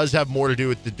think it does have more to do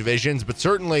with the divisions, but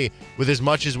certainly with as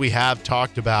much as we have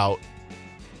talked about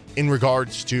in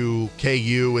regards to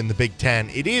KU and the Big Ten,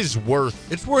 it's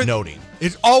worth noting.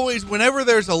 It's always, whenever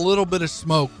there's a little bit of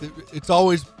smoke, it's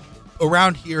always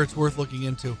around here, it's worth looking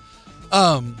into.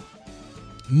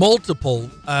 Multiple,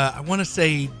 I want to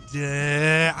say,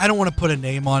 I don't want to put a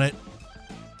name on it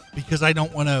because I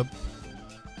don't want to.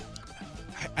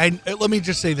 Let me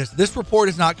just say this. This report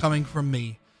is not coming from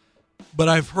me, but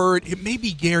I've heard it may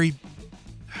be Gary.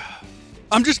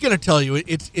 I'm just going to tell you,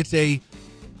 it's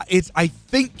I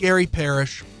think Gary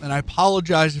Parrish, and I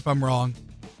apologize if I'm wrong,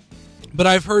 but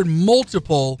I've heard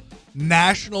multiple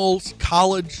national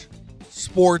college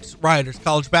sports writers,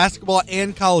 college basketball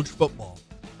and college football,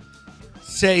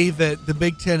 say that the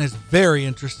Big Ten is very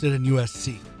interested in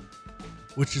USC,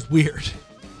 which is weird.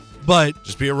 But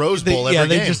just be a Rose Bowl every game.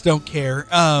 They just don't care.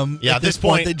 At this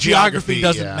point, the geography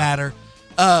doesn't matter.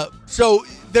 So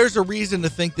there's a reason to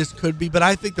think this could be, but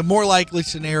I think the more likely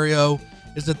scenario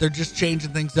is that they're just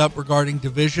changing things up regarding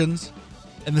divisions,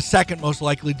 and the second most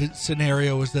likely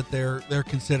scenario is that they're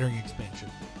considering expansion.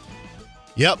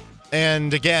 Yep.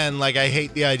 And again, I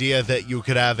hate the idea that you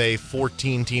could have a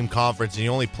 14-team conference and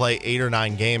you only play 8 or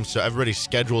 9 games, so everybody's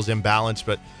schedule is imbalanced.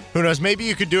 But who knows? Maybe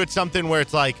you could do it something where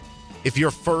it's like, if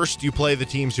you're first, you play the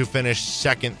teams who finish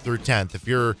 2nd through 10th. If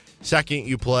you're second,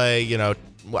 you play,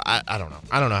 I don't know.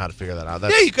 I don't know how to figure that out.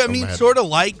 You could, sort of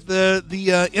like the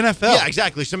NFL. Yeah,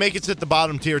 exactly. So make it so that the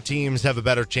bottom tier teams have a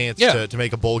better chance to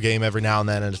make a bowl game every now and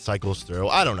then, and it cycles through.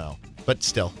 I don't know. But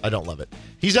still, I don't love it.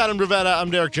 He's Adam Dravetta.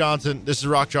 I'm Derek Johnson. This is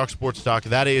Rock Chalk Sports Talk.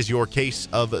 That is your Case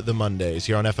of the Mondays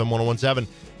here on FM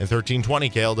 1017 and 1320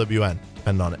 KLWN.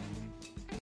 Depend on it.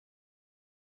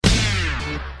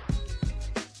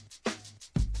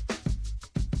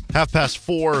 Half past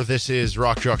 4, this is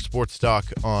Rock Chalk Sports Talk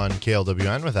on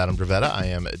KLWN with Adam Dravetta. I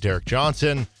am Derek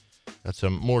Johnson. Got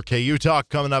some more KU talk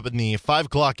coming up in the 5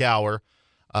 o'clock hour.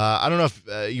 I don't know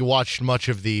if you watched much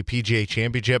of the PGA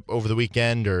Championship over the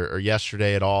weekend or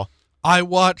yesterday at all. I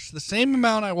watched the same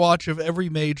amount I watch of every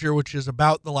major, which is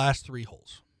about the last 3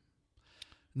 holes.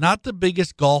 Not the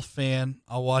biggest golf fan.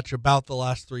 I'll watch about the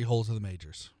last 3 holes of the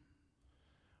majors.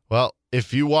 Well,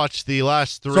 If you watched the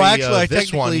last 3 So actually, of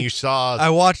this one, you saw I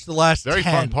watched the last very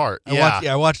 10. fun part.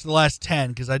 I watched the last 10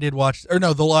 because I did watch, or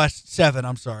no, the last 7.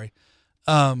 I'm sorry,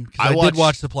 because I did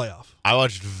watch the playoff. I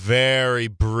watched very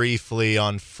briefly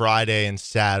on Friday and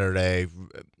Saturday,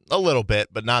 a little bit,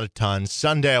 but not a ton.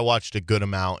 Sunday, I watched a good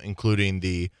amount, including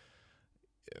the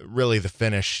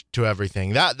finish to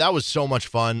everything. That was so much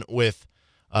fun with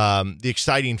the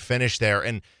exciting finish there,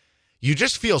 and you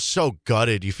just feel so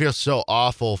gutted. You feel so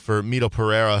awful for Mito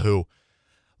Pereira, who,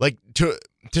 like, to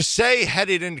say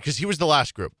headed in, because he was the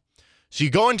last group. So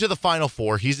you go into the Final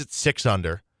Four. He's at 6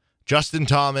 under. Justin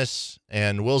Thomas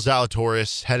and Will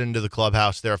Zalatoris head into the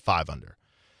clubhouse. They're 5 under.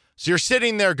 So you're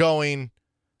sitting there going,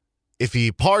 if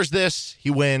he pars this, he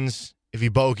wins. If he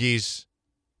bogeys,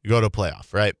 you go to a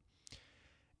playoff, right?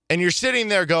 And you're sitting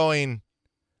there going,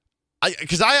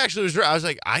 because I was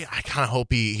like, I kind of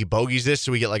hope he bogeys this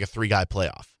so we get like a 3-guy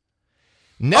playoff.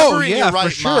 Never in your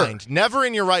right mind. Never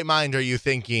in your right mind are you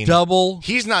thinking double.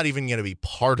 He's not even going to be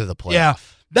part of the playoff. Yeah,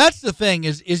 that's the thing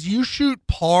is you shoot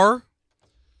par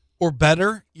or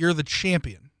better, you're the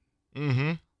champion.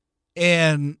 Mm-hmm.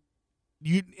 And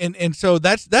so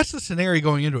that's the scenario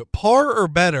going into it. Par or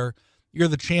better, you're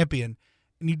the champion,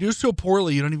 and you do so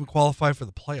poorly you don't even qualify for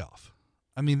the playoff.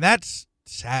 I mean, that's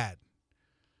sad.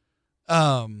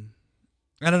 I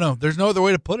don't know. There's no other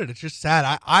way to put it. It's just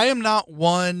sad. I am not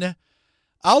one.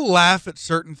 I'll laugh at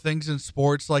certain things in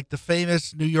sports, like the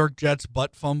famous New York Jets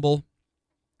butt fumble.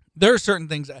 There are certain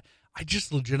things I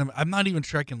just I'm not even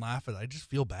sure I can laugh at it. I just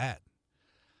feel bad.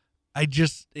 I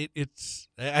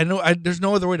know there's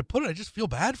no other way to put it. I just feel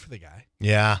bad for the guy.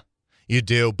 Yeah, you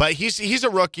do. But he's a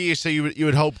rookie, so you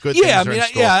would hope good things are in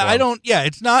store for him. I don't. Yeah,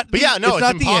 it's not. But yeah, no, it's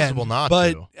not impossible the end, not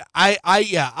but to.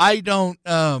 I don't.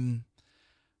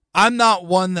 I'm not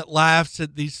one that laughs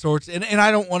at these sorts, and I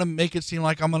don't want to make it seem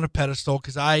like I'm on a pedestal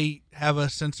because I have a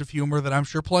sense of humor that I'm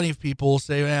sure plenty of people will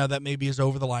say, yeah, that maybe is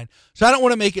over the line. So I don't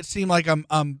want to make it seem like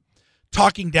I'm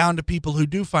talking down to people who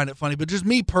do find it funny, but just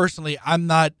me personally, I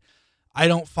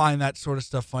don't find that sort of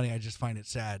stuff funny. I just find it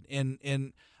sad.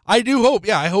 And I do hope,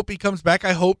 I hope he comes back.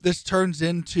 I hope this turns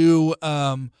into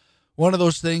one of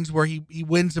those things where he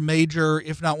wins a major,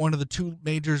 if not one of the 2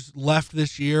 majors left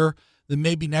this year. Then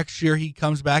maybe next year he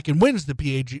comes back and wins the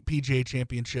PGA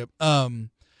Championship. And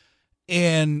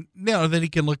then he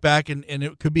can look back and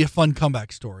it could be a fun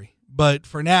comeback story. But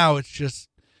for now, it's just,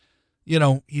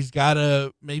 he's got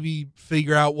to maybe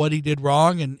figure out what he did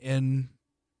wrong and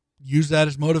use that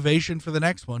as motivation for the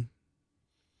next one.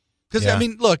 Because, I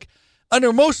mean, look,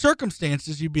 under most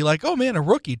circumstances, you'd be like, oh, man, a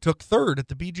rookie took 3rd at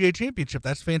the PGA Championship.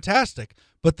 That's fantastic.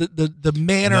 But the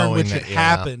manner in which it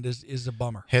happened is a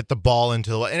bummer. Hit the ball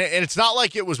into the – and it's not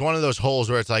like it was one of those holes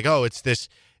where it's like, oh, it's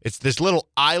this little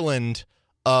island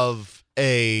of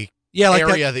a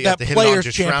area that you have to hit it on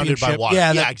just surrounded by water.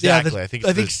 Yeah, exactly. I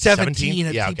think 17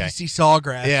 at TPC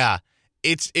Sawgrass. Yeah.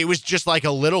 It was just like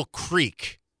a little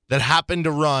creek that happened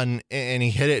to run, and he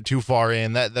hit it too far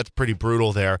in. That's pretty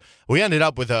brutal there. We ended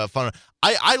up with a fun.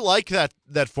 I like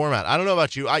that format. I don't know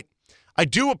about you. I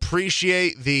do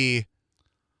appreciate the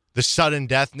sudden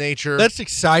death nature. That's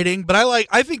exciting, but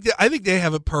I think they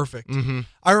have it perfect. Mm-hmm.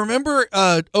 I remember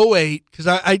 2008 because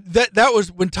that was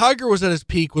when Tiger was at his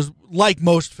peak. Was like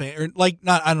most fans, or like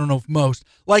not. I don't know if most,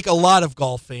 like a lot of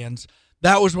golf fans.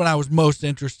 That was when I was most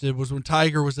interested, was when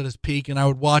Tiger was at his peak, and I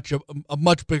would watch a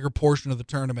much bigger portion of the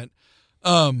tournament.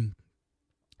 And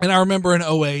I remember in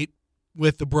 2008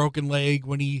 with the broken leg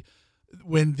when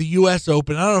the U.S.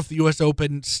 Open, I don't know if the U.S.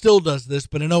 Open still does this,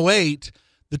 but in 2008,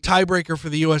 the tiebreaker for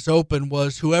the U.S. Open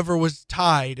was whoever was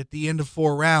tied at the end of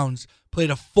 4 rounds played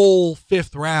a full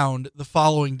 5th round the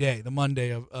following day, the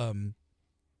Monday of,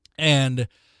 and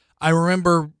I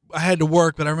remember I had to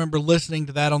work, but I remember listening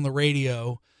to that on the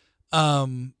radio.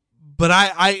 But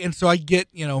so I get,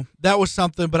 that was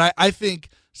something, but I think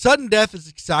sudden death is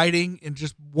exciting in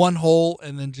just one hole,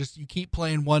 and then just you keep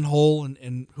playing one hole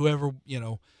and whoever,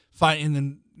 find, and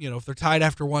then, if they're tied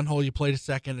after one hole, you play the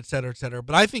second, et cetera, et cetera.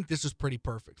 But I think this is pretty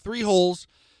perfect. 3 holes.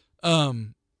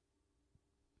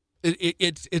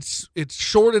 It's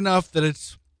short enough that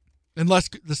it's, unless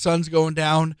the sun's going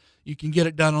down, you can get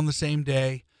it done on the same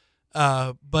day.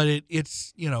 But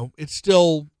it's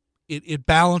still, it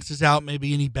balances out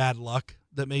maybe any bad luck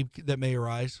that may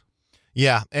arise.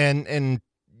 Yeah, and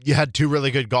you had 2 really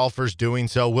good golfers doing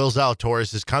so. Will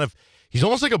Zalatoris is he's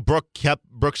almost like a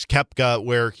Brooks Koepka,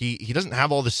 where he doesn't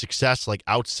have all the success like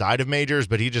outside of majors,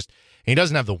 but he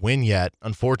doesn't have the win yet,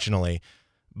 unfortunately.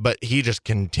 But he just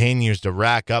continues to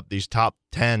rack up these top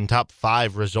 10, top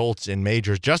 5 results in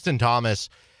majors. Justin Thomas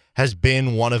has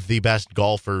been one of the best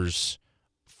golfers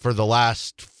for the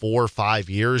last 4 or 5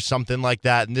 years, something like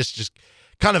that. And this just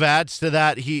kind of adds to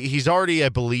that. He's already, I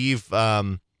believe,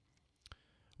 won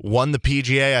the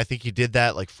PGA. I think he did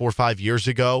that like 4 or 5 years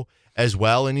ago as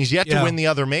well. And he's yet to win the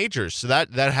other majors. So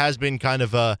that has been kind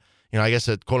of a, I guess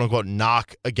a quote-unquote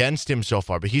knock against him so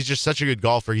far. But he's just such a good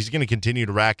golfer. He's going to continue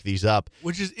to rack these up.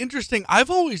 Which is interesting. I've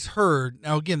always heard,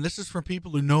 now again, this is from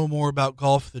people who know more about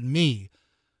golf than me,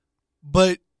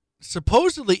 but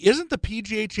supposedly, isn't the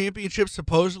PGA Championship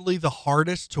supposedly the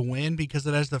hardest to win because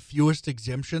it has the fewest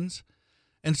exemptions?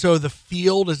 And so the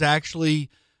field is actually,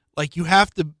 like, you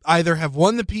have to either have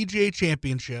won the PGA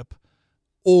Championship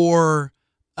or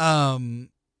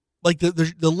like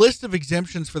the list of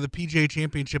exemptions for the PGA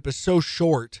Championship is so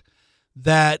short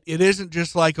that it isn't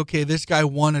just like, okay, this guy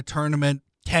won a tournament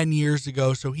 10 years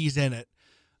ago, so he's in it.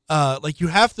 Like, you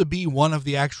have to be one of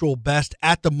the actual best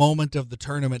at the moment of the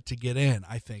tournament to get in,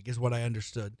 I think, is what I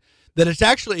understood. That it's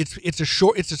actually, it's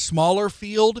a smaller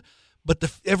field, but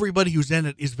everybody who's in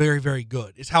it is very, very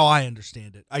good, is how I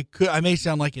understand it. I may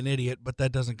sound like an idiot, but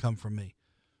that doesn't come from me.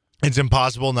 It's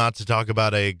impossible not to talk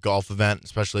about a golf event,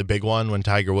 especially a big one, when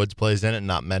Tiger Woods plays in it and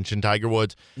not mention Tiger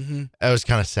Woods. Mm-hmm. It was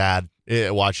kind of sad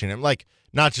watching him. Like,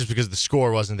 not just because the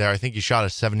score wasn't there. I think he shot a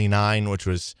 79, which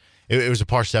was, it was a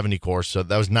par 70 course, so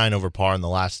that was 9 over par on the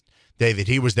last day that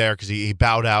he was there because he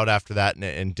bowed out after that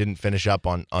and didn't finish up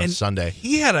on Sunday.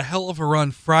 He had a hell of a run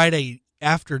Friday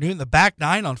afternoon, the back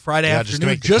nine on Friday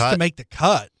afternoon, just to make the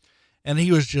cut. And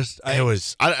he was just...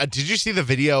 did you see the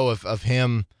video of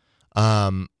him...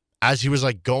 as he was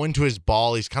like going to his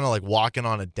ball, he's kind of like walking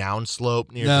on a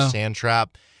downslope near the sand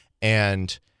trap,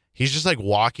 and he's just like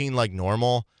walking like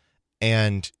normal,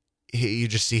 and you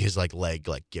just see his like leg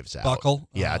like gives out. Buckle.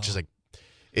 Yeah, it's just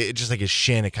like his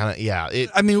shin. It kind of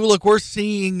I mean, look, we're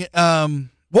seeing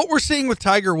what we're seeing with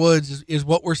Tiger Woods is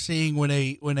what we're seeing when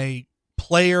a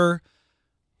player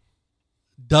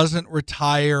doesn't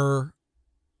retire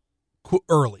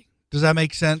early. Does that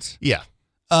make sense? Yeah.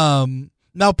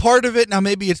 Now, part of it,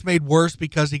 maybe it's made worse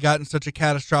because he got in such a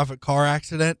catastrophic car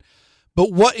accident.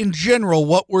 But what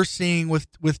we're seeing with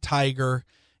Tiger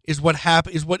is what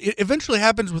eventually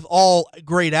happens with all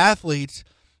great athletes.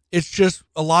 It's just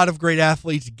a lot of great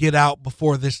athletes get out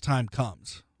before this time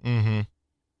comes. Mm-hmm.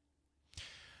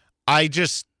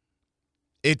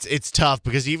 It's tough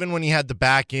because even when he had the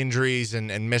back injuries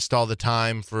and missed all the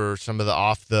time for some of the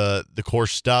off the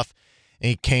course stuff, and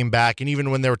he came back, and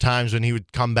even when there were times when he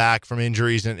would come back from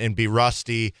injuries and be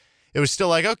rusty, it was still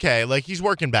like, okay, like he's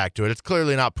working back to it. It's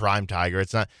clearly not prime Tiger.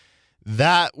 It's not.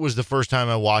 That was the first time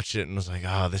I watched it and was like,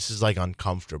 oh, this is like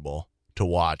uncomfortable to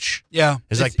watch. Yeah.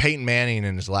 It's like Peyton Manning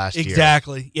in his last year.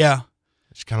 Exactly. Yeah.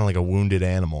 It's kind of like a wounded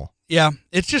animal. Yeah.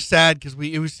 It's just sad because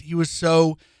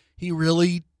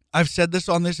I've said this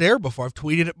on this air before. I've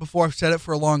tweeted it before. I've said it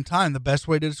for a long time. The best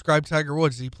way to describe Tiger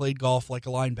Woods is he played golf like a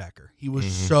linebacker. He was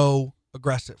so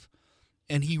aggressive,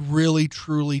 and he really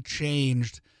truly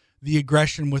changed the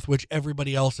aggression with which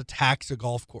everybody else attacks a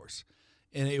golf course,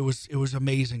 and it was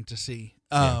amazing to see.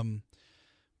 And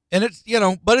it's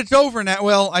but it's over now.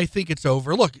 Well, I think it's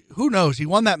over. Look, who knows? He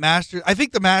won that Masters. I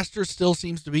think the Masters still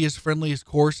seems to be his friendliest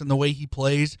course in the way he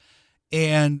plays,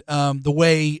 and the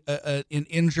way an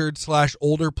injured /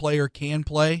 older player can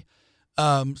play.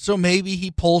 So maybe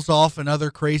he pulls off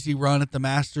another crazy run at the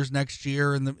Masters next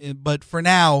year, but for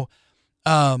now.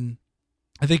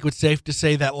 I think it's safe to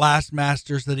say that last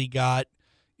Masters that he got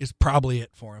is probably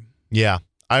it for him. Yeah,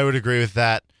 I would agree with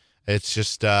that. It's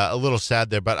just a little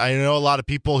sad there, but I know a lot of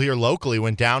people here locally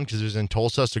went down because it was in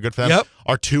Tulsa, so good for them. Yep.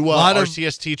 Our two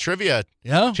RCST trivia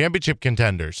championship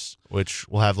contenders, which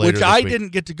we'll have later this week. I didn't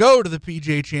get to go to the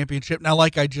PGA Championship. Now,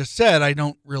 like I just said, I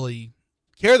don't really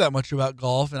care that much about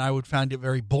golf, and I would find it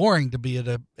very boring to be at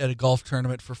a golf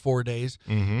tournament for 4 days.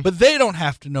 Mm-hmm. But they don't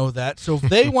have to know that. So if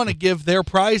they want to give their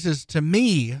prizes to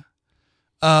me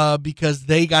because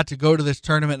they got to go to this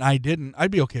tournament and I didn't, I'd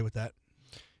be okay with that.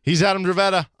 He's Adam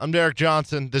Dravetta. I'm Derek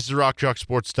Johnson. This is Rock Chalk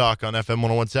Sports Talk on FM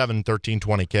 101.7,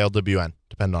 1320 KLWN.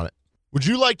 Depend on it. Would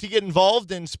you like to get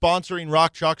involved in sponsoring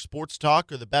Rock Chalk Sports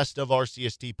Talk or the Best of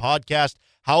RCST podcast?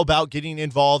 How about getting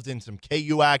involved in some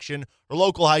KU action or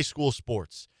local high school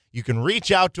sports? You can reach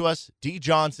out to us,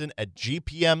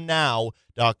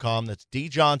 djohnson@gpmnow.com. That's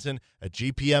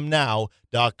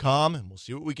djohnson@gpmnow.com, and we'll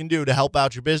see what we can do to help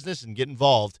out your business and get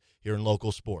involved here in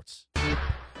local sports.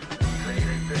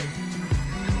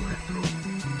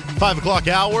 5 o'clock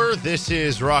hour. This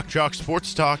is Rock Chalk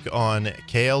Sports Talk on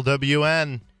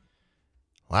KLWN.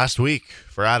 Last week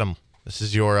for Adam, this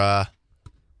is your I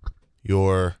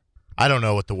don't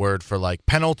know what the word for like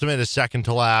penultimate is, second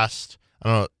to last. I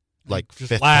don't know, like just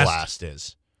fifth last. to last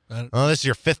is. This is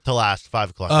your fifth to last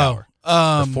 5 o'clock hour.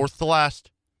 Or fourth to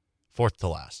last? Fourth to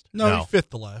last. No, he's fifth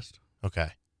to last.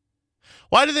 Okay.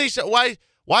 Why do they say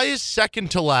why is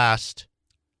second to last?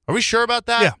 Are we sure about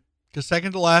that? Yeah, because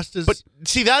second to last is. But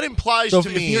see, that implies so to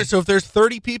if me. if there's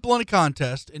 30 people in a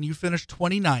contest and you finish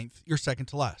 29th, you're second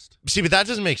to last. See, but that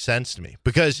doesn't make sense to me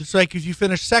because It's like if you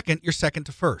finish second, you're second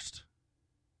to first.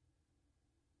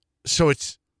 so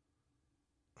it's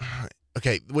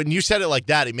okay. When you said it like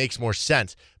that, it makes more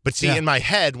sense. But see, in my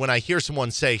head, when I hear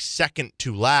someone say second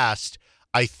to last,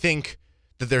 I think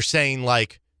that they're saying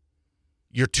like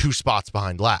you're 2 spots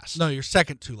behind last. No, you're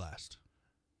second to last.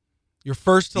 You're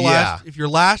first to last. If you're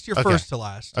last, you're first to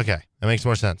last. Okay, that makes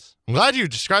more sense. I'm glad you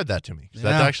described that to me because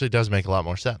that actually does make a lot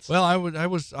more sense. Well, I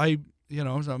was a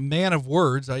man of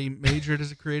words. I majored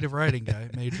as a creative writing guy.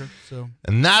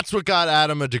 And that's what got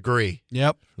Adam a degree.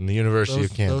 Yep. From the University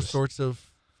of Kansas. Those sorts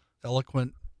of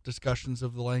eloquent discussions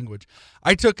of the language.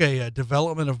 I took a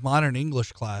development of modern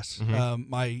English class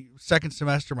my second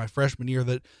semester, my freshman year,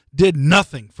 that did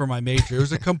nothing for my major. It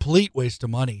was a complete waste of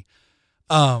money.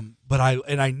 But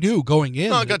I knew going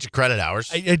in. No, I got you credit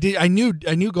hours. I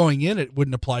knew going in it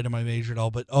wouldn't apply to my major at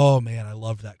all. But oh man, I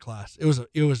loved that class. It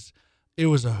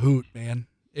was a hoot, man.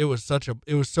 It was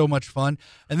so much fun.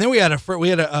 And then we had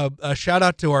a shout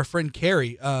out to our friend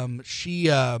Carrie.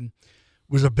 She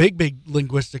was a big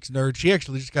linguistics nerd. She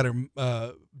actually just got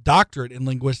her doctorate in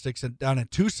linguistics down in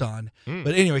Tucson.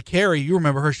 But anyway, Carrie, you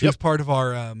remember her? She was part of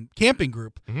our camping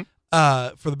group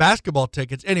for the basketball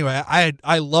tickets. Anyway,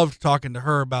 I loved talking to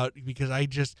her because I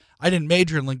didn't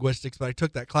major in linguistics, but I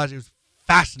took that class. It was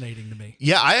fascinating to me.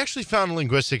 Yeah, I actually found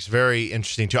linguistics very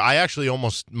interesting too. I actually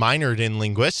almost minored in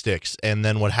linguistics, and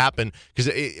then what happened, because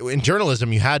in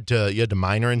journalism you had to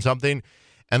minor in something,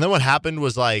 and then what happened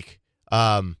was like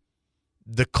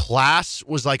the class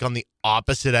was like on the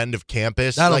opposite end of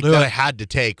campus that I had to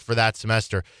take for that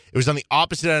semester. It was on the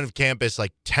opposite end of campus,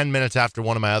 like 10 minutes after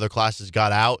one of my other classes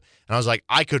got out, and I was like,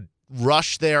 I could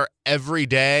rush there every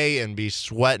day and be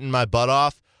sweating my butt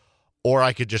off, or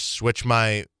I could just switch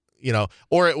my,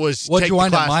 or it was take the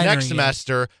class next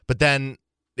semester, but then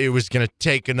it was going to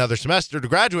take another semester to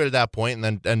graduate at that point, and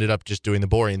then ended up just doing the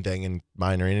boring thing and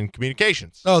minoring in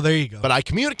communications. Oh, there you go. But I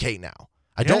communicate now.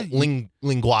 I don't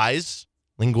linguize.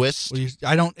 Linguist.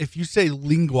 Well, if you say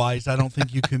linguize, I don't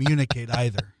think you communicate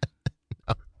either.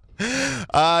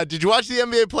 Did you watch the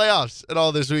NBA playoffs at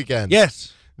all this weekend?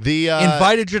 Yes. The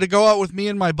invited you to go out with me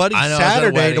and my buddy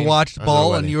Saturday to watch the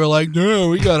ball, and you were like, "No,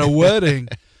 we got a wedding."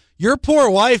 Your poor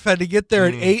wife had to get there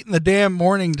at 8 in the damn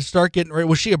morning to start getting ready.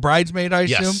 Was she a bridesmaid, I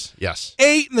assume? Yes.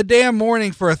 8 in the damn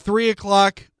morning for a 3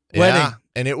 o'clock wedding.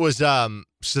 And it was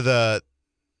so the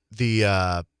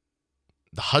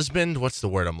husband. What's the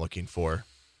word I'm looking for?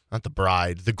 Not the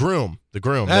bride. The groom.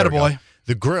 Attaboy.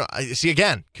 The groom. See,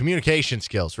 again, communication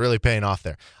skills really paying off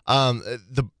there.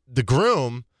 The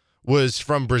groom was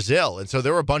from Brazil, and so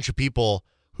there were a bunch of people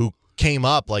who came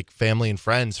up, like family and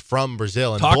friends from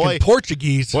Brazil. And talking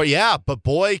Portuguese. Well, yeah, but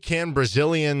boy, can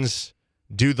Brazilians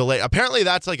do the late. Apparently,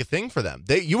 that's like a thing for them.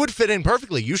 You would fit in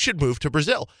perfectly. You should move to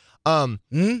Brazil.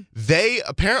 They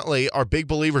apparently are big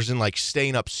believers in like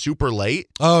staying up super late.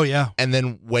 Oh yeah, and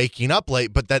then waking up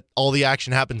late, but that all the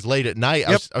action happens late at night.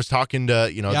 Yep. I was talking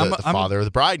to the father of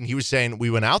the bride, and he was saying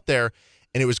we went out there,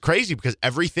 and it was crazy because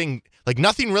everything, like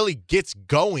nothing really gets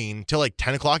going till like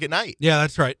 10 o'clock at night. Yeah,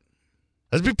 that's right.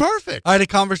 That'd be perfect. I had a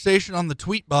conversation on the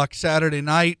tweet box Saturday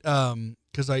night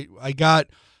because I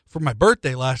got for my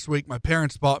birthday last week. My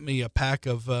parents bought me a pack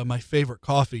of my favorite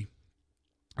coffee.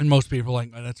 And most people are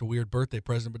like, oh, that's a weird birthday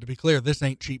present. But to be clear, this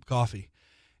ain't cheap coffee.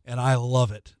 And I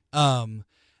love it. And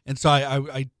so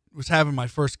I was having my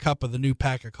first cup of the new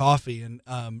pack of coffee. And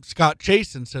Scott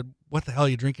Chasen said, what the hell are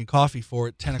you drinking coffee for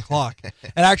at 10 o'clock?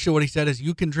 And actually what he said is,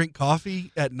 you can drink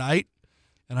coffee at night.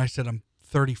 And I said, I'm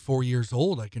 34 years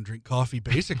old. I can drink coffee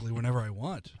basically whenever I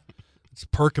want. It's a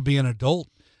perk of being an adult.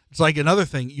 It's like another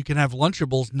thing. You can have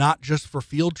Lunchables not just for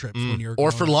field trips when you're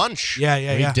or for lunch.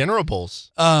 Yeah. Dinnerables.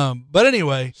 But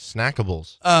anyway,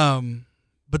 snackables.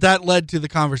 But that led to the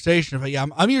conversation of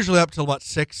I'm usually up till about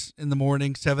 6 in the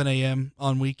morning, 7 a.m.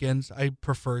 on weekends. I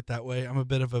prefer it that way. I'm a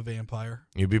bit of a vampire.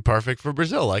 You'd be perfect for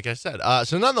Brazil, like I said.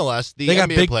 So nonetheless, they got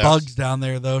NBA big playoffs, bugs down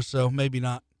there though, so maybe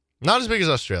not. Not as big as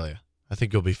Australia. I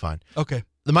think you'll be fine. Okay.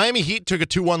 The Miami Heat took a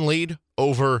 2-1 lead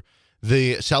over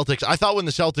the Celtics. I thought when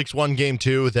the Celtics won Game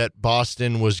 2 that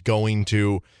Boston was going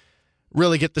to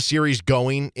really get the series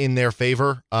going in their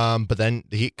favor, but then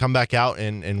the Heat come back out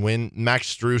and win.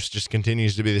 Max Strus just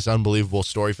continues to be this unbelievable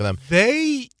story for them.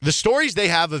 The stories they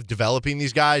have of developing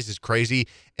these guys is crazy,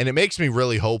 and it makes me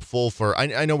really hopeful for.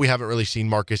 I know we haven't really seen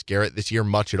Marcus Garrett this year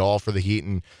much at all for the Heat,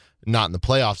 and not in the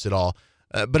playoffs at all.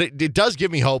 But it does give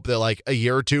me hope that like a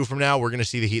year or two from now, we're going to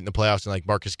see the Heat in the playoffs and like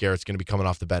Marcus Garrett's going to be coming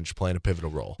off the bench playing a pivotal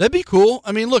role. That'd be cool.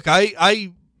 I mean, look,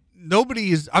 I'm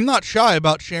not shy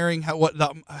about sharing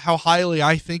how highly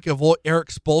I think of Eric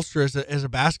Spoelstra as a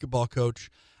basketball coach.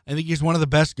 I think he's one of the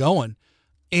best going.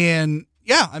 And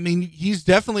yeah, I mean, he's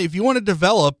definitely, if you want to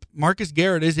develop, Marcus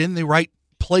Garrett is in the right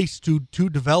place to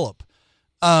develop.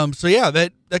 So yeah,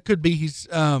 that could be he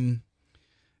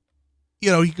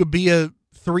could be a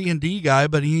 3-and-D guy,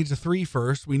 but he needs a 3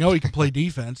 first. We know he can play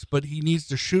defense, but he needs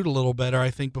to shoot a little better, I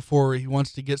think, before he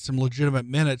wants to get some legitimate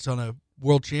minutes on a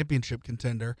world championship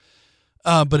contender.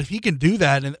 But if he can do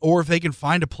that, or if they can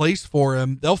find a place for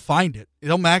him, they'll find it.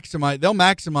 They'll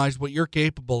maximize what you're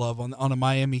capable of on a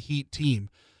Miami Heat team.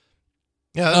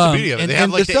 Yeah, that's the beauty of it. They have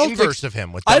like the inverse of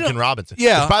him with Duncan Robinson.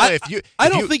 Yeah, by the way, I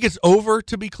don't think it's over,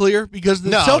 to be clear, because the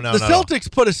Celtics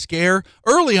put a scare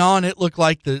early on. It looked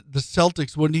like the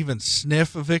Celtics wouldn't even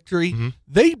sniff a victory.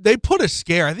 Mm-hmm. They put a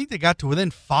scare. I think they got to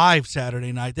within 5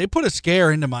 Saturday night. They put a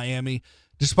scare into Miami,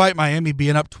 despite Miami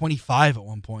being up 25 at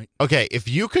one point. Okay, if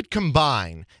you could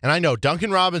combine, and I know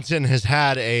Duncan Robinson has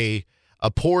had a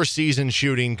poor season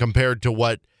shooting compared to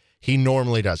what he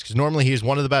normally does, because normally he's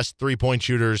one of the best 3-point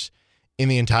shooters in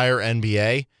the entire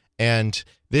NBA, and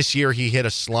this year he hit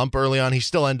a slump early on. He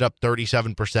still ended up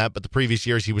 37%, but the previous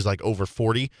years he was like over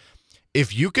 40.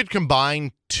 If you could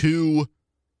combine two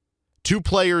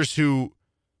players two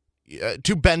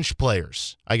bench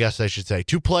players, I guess I should say,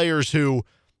 2 players who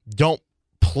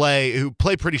play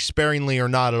pretty sparingly or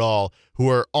not at all, who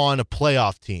are on a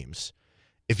playoff teams.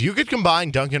 If you could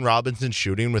combine Duncan Robinson's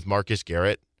shooting with Marcus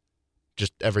Garrett,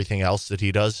 just everything else that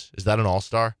he does, is that an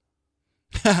all-star?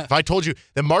 If I told you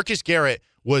that Marcus Garrett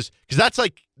was, because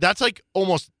that's like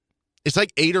almost, it's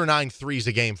like 8 or 9 threes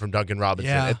a game from Duncan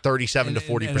Robinson at 37 to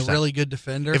 40%. And a really good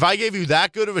defender. If I gave you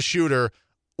that good of a shooter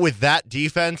with that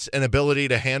defense and ability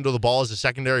to handle the ball as a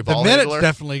secondary ball handler, the minutes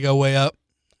definitely go way up.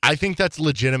 I think that's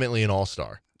legitimately an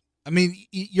all-star. I mean,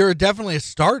 you're definitely a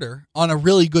starter on a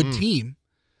really good team,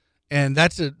 and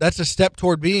that's a step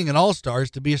toward being an all-star,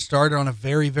 is to be a starter on a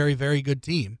very, very, very good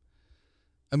team.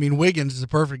 I mean, Wiggins is a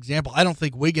perfect example. I don't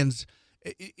think Wiggins,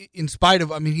 in spite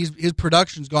of, I mean, his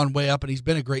production's gone way up, and he's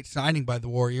been a great signing by the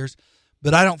Warriors,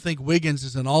 but I don't think Wiggins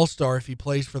is an all-star if he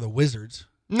plays for the Wizards.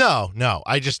 No.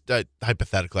 I just,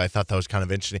 hypothetically, I thought that was kind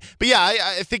of interesting. But yeah,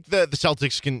 I think the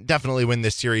Celtics can definitely win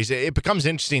this series. It becomes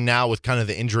interesting now with kind of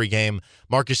the injury game.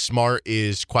 Marcus Smart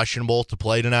is questionable to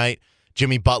play tonight.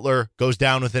 Jimmy Butler goes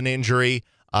down with an injury.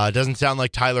 Doesn't sound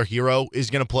like Tyler Hero is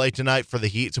going to play tonight for the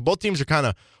Heat. So both teams are kind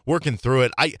of working through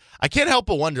it. I can't help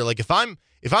but wonder, like, if I'm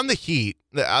the Heat,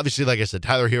 obviously, like I said,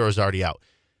 Tyler Hero's already out.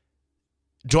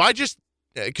 Do I just,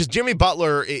 because Jimmy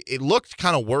Butler, it looked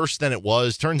kind of worse than it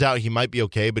was. Turns out he might be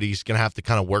okay, but he's going to have to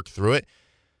kind of work through it.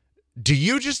 Do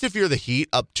you just, if you're the Heat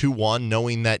up 2-1,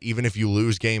 knowing that even if you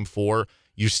lose game 4,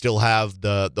 you still have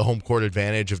the home court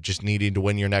advantage of just needing to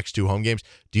win your next 2 home games,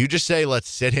 do you just say, let's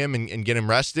sit him and get him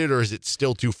rested, or is it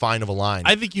still too fine of a line?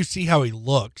 I think you see how he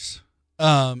looks.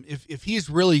 If he's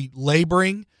really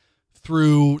laboring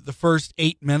through the first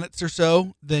 8 minutes or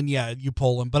so, then yeah, you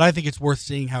pull him. But I think it's worth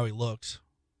seeing how he looks.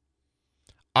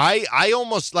 I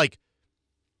almost like,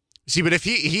 see, but if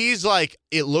he's like,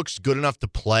 it looks good enough to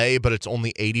play, but it's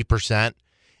only 80%.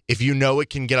 If you know it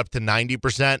can get up to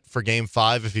 90% for game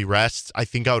 5 if he rests, I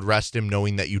think I would rest him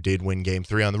knowing that you did win game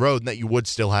 3 on the road and that you would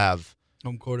still have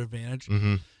home court advantage.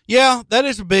 Mm-hmm. Yeah, that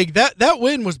is a big, that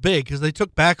win was big because they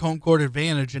took back home court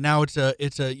advantage, and now it's a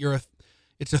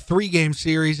 3-game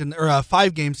series or a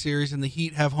 5-game series, and the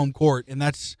Heat have home court, and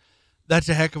that's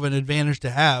a heck of an advantage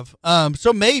to have.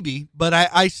 So maybe, but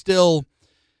I still,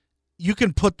 you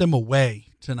can put them away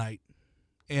tonight,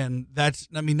 and that's,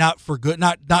 I mean, not for good,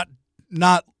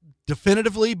 not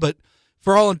definitively, but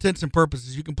for all intents and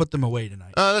purposes, you can put them away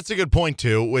tonight. That's a good point,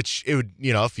 too, which it would,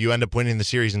 if you end up winning the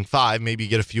series in 5, maybe you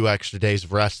get a few extra days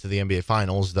of rest to the NBA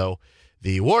Finals, though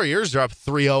the Warriors are up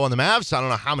 3-0 on the Mavs, so I don't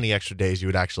know how many extra days you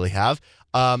would actually have.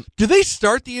 Do they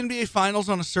start the NBA Finals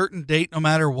on a certain date no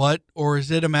matter what, or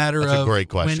is it a matter of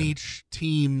when each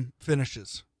team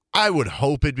finishes? I would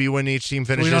hope it'd be when each team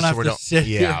finishes. So we don't have to sit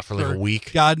here for like a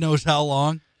week. God knows how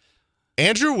long.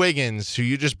 Andrew Wiggins, who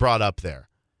you just brought up there,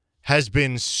 has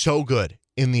been so good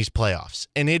in these playoffs.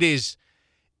 And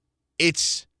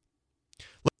it's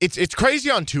crazy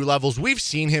on 2 levels. We've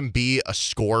seen him be a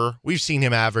scorer. We've seen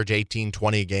him average 18,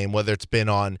 20 a game, whether it's been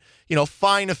on,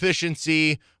 fine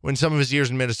efficiency when some of his years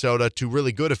in Minnesota to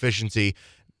really good efficiency.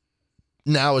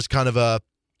 Now is kind of a,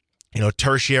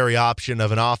 tertiary option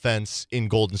of an offense in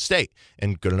Golden State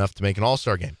and good enough to make an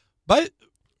all-star game. But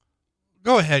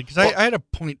go ahead, because I had a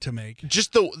point to make.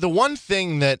 Just the one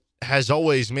thing that has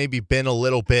always maybe been a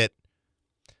little bit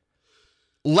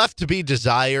left to be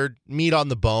desired, meat on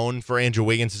the bone for Andrew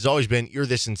Wiggins has always been, you're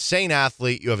this insane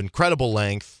athlete, you have incredible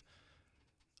length,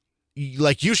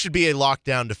 you should be a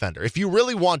lockdown defender. If you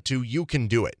really want to, you can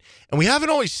do it. And we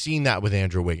haven't always seen that with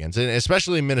Andrew Wiggins, and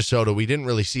especially in Minnesota, we didn't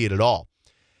really see it at all.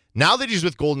 Now that he's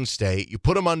with Golden State, you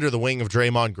put him under the wing of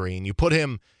Draymond Green, you put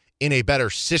him in a better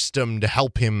system to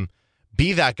help him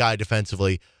be that guy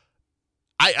defensively.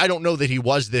 I don't know that he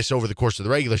was this over the course of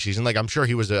the regular season. I'm sure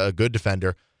he was a good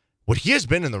defender. What he has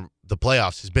been in the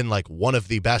playoffs has been one of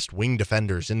the best wing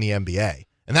defenders in the NBA.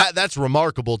 And that's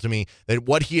remarkable to me, that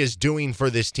what he is doing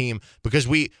for this team, because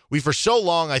we for so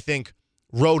long, I think,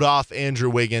 wrote off Andrew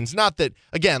Wiggins. Not that,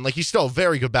 again, he's still a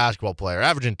very good basketball player,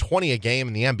 averaging 20 a game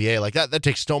in the NBA. That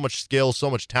takes so much skill,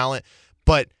 so much talent,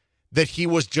 but that he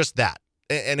was just that.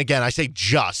 And again, I say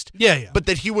just. Yeah. But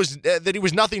that he was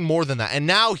nothing more than that. And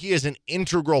now he is an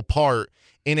integral part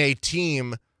in a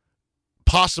team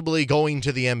possibly going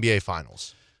to the NBA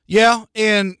Finals. Yeah,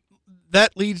 and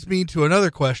that leads me to another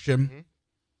question,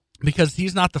 because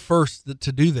he's not the first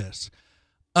to do this.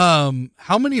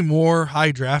 How many more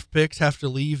high draft picks have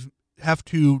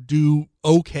to do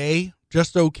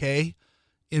just okay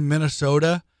in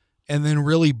Minnesota, and then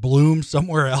really bloom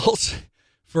somewhere else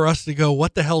for us to go,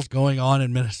 what the hell's going on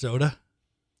in Minnesota?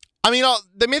 I mean,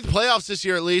 they made the playoffs this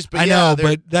year at least, but I know,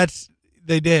 but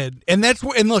they did, and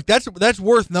look, that's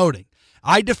worth noting.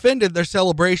 I defended their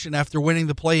celebration after winning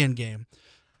the play-in game.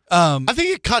 I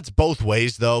think it cuts both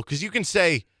ways, though, because you can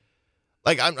say,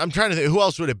 I'm trying to think, who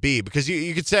else would it be? Because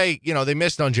you could say, they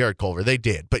missed on Jared Culver. They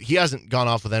did, but he hasn't gone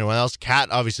off with anyone else. Cat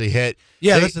obviously hit.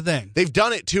 Yeah, that's the thing. They've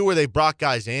done it, too, where they've brought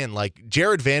guys in.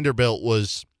 Jared Vanderbilt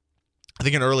was, I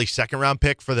think, an early second-round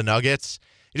pick for the Nuggets.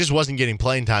 He just wasn't getting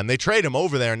playing time. They trade him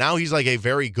over there. Now he's a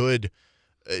very good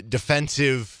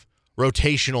defensive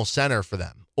rotational center for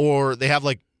them. Or they have,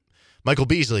 Michael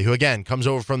Beasley, who, again, comes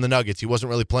over from the Nuggets. He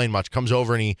wasn't really playing much. Comes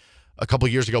over and he, a couple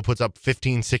years ago, puts up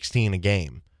 15, 16 a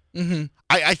game. Mm-hmm.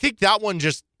 I think that one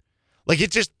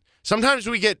sometimes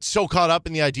we get so caught up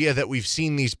in the idea that we've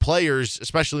seen these players,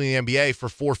 especially in the NBA, for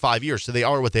 4 or 5 years, so they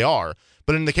are what they are.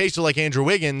 But in the case of Andrew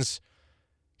Wiggins,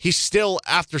 he's still,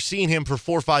 after seeing him for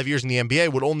 4 or 5 years in the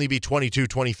NBA, would only be 22,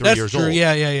 23 years old.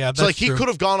 Yeah. So he could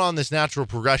have gone on this natural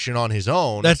progression on his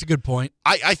own. That's a good point.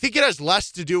 I think it has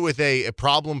less to do with a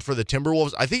problem for the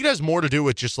Timberwolves. I think it has more to do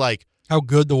with just how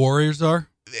good the Warriors are.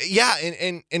 Yeah,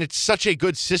 and it's such a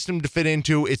good system to fit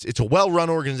into. It's a well-run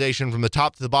organization from the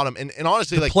top to the bottom. And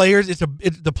honestly, the players,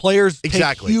 the players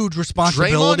exactly. take huge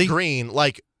responsibility. Draymond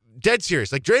Green, dead serious.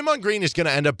 Draymond Green is going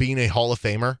to end up being a Hall of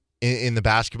Famer in the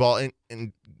basketball,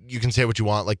 and you can say what you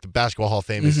want. The Basketball Hall of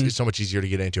Fame is so much easier to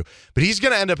get into. But he's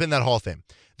going to end up in that Hall of Fame.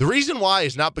 The reason why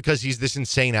is not because he's this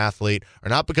insane athlete or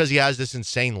not because he has this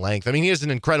insane length. I mean, he has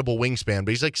an incredible wingspan,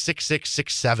 but he's 6'6",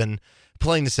 6'7",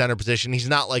 playing the center position. He's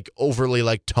not overly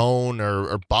tone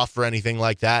or buff or anything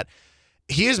like that.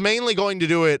 He is mainly going to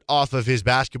do it off of his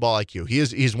basketball IQ.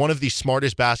 He's one of the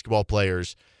smartest basketball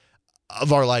players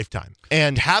of our lifetime.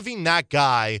 And having that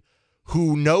guy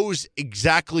who knows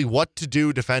exactly what to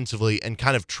do defensively and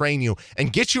kind of train you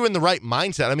and get you in the right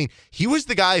mindset. I mean, he was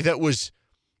the guy that was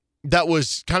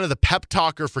kind of the pep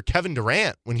talker for Kevin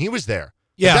Durant when he was there.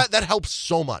 Yeah. That helps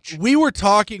so much. We were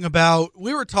talking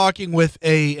with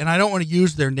and I don't want to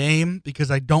use their name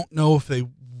because I don't know if they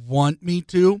want me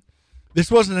to. This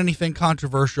wasn't anything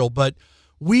controversial, but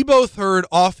we both heard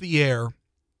off the air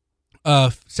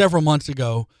several months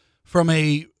ago from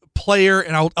a player,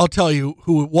 and I'll tell you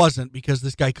who it wasn't because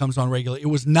this guy comes on regularly. It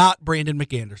was not Brandon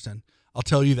McAnderson. I'll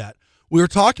tell you that. We were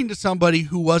talking to somebody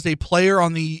who was a player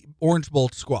on the Orange Bowl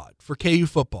squad for KU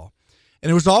football,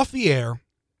 and it was off the air.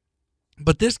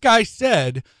 But this guy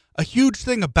said a huge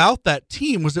thing about that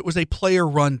team was it was a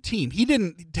player-run team. He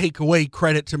didn't take away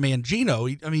credit to Mangino.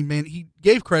 He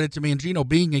gave credit to Mangino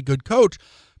being a good coach,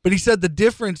 but he said the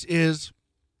difference is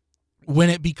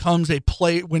when it becomes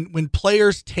when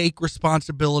players take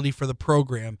responsibility for the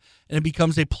program and it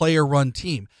becomes a player-run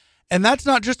team. And that's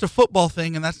not just a football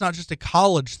thing, and that's not just a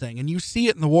college thing. And you see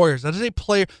it in the Warriors. That is a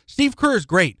player. Steve Kerr is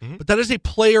great, but that is a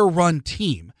player-run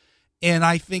team. And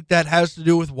I think that has to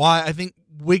do with why I think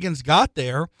Wiggins got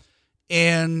there.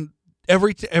 And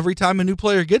every time a new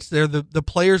player gets there, the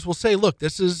players will say, "Look,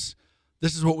 this is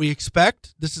what we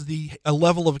expect. This is a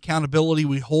level of accountability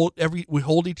we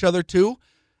hold each other to."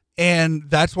 And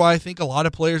that's why I think a lot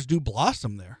of players do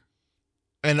blossom there.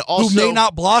 And also, who may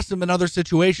not blossom in other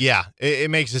situations. Yeah, it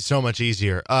makes it so much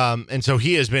easier. And so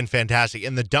he has been fantastic.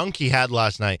 And the dunk he had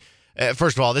last night,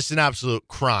 First of all, this is an absolute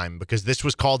crime because this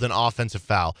was called an offensive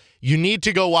foul. You need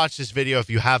to go watch this video if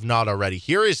you have not already.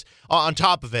 Here is, on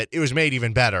top of it, it was made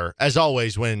even better. As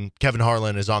always, when Kevin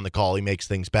Harlan is on the call, he makes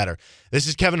things better. This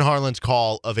is Kevin Harlan's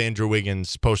call of Andrew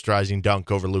Wiggins' posterizing dunk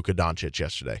over Luka Doncic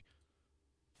yesterday.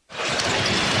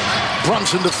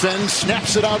 Brunson defends,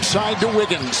 snaps it outside to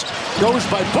Wiggins. Goes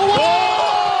by below!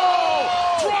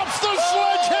 Drops the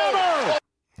sledgehammer!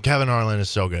 Kevin Harlan is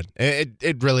so good.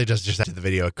 It really does just add to the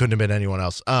video. It couldn't have been anyone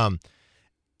else. And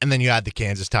then you add the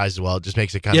Kansas ties as well. It just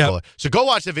makes it kind of cool. So go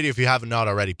watch the video if you haven't not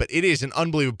already. But it is an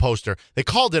unbelievable poster. They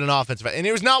called it an offensive, and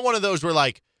it was not one of those where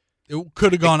like it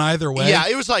could have gone either way. Yeah,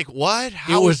 it was like what?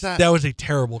 How was that? That was a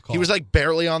terrible call. He was like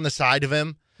barely on the side of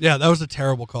him. Yeah, that was a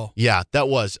terrible call. Yeah, that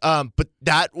was. But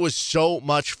that was so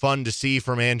much fun to see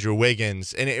from Andrew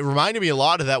Wiggins, and it reminded me a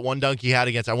lot of that one dunk he had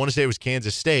against. I want to say it was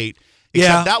Kansas State.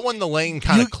 Except that one, the lane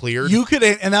kind of cleared. You could,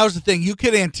 and that was the thing. You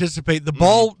could anticipate the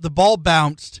ball. The ball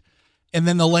bounced, and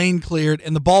then the lane cleared,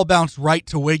 and the ball bounced right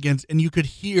to Wiggins, and you could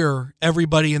hear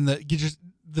everybody in the.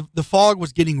 The fog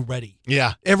was getting ready.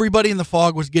 Yeah, everybody in the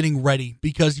fog was getting ready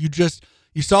because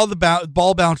you saw the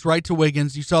ball bounce right to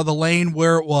Wiggins. You saw the lane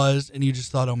where it was, and you just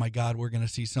thought, "Oh my God, we're going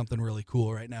to see something really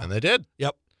cool right now." And they did.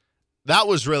 Yep, that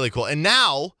was really cool. And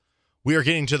now we are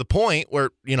getting to the point where,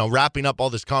 wrapping up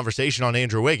all this conversation on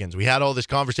Andrew Wiggins. We had all this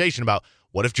conversation about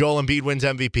what if Joel Embiid wins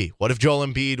MVP? What if Joel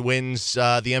Embiid wins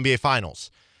the NBA Finals?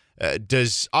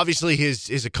 Obviously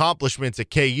his accomplishments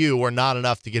at KU are not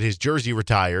enough to get his jersey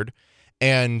retired,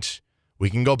 and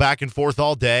we can go back and forth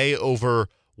all day over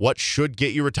what should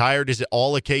get you retired. Is it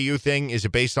all a KU thing? Is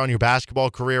it based on your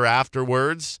basketball career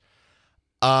afterwards?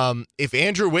 If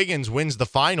Andrew Wiggins wins the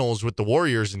finals with the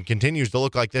Warriors and continues to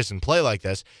look like this and play like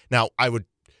this, now I would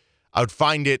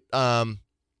find it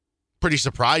pretty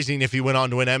surprising if he went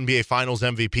on to win NBA Finals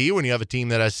MVP when you have a team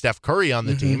that has Steph Curry on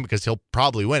the team, because he'll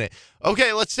probably win it.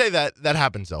 Okay, let's say that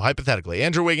happens though. Hypothetically,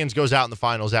 Andrew Wiggins goes out in the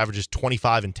finals, averages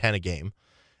 25 and 10 a game,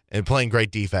 and playing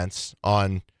great defense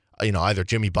on either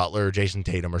Jimmy Butler or Jason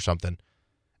Tatum or something,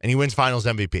 and he wins Finals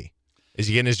MVP. Is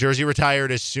he getting his jersey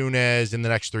retired as soon as in the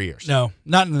next 3 years? No,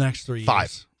 not in the next 3 years.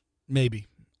 5. Maybe.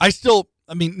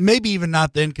 Maybe even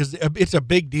not then, because it's a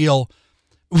big deal.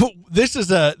 This is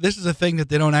a thing that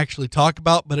they don't actually talk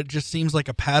about, but it just seems like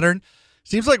a pattern.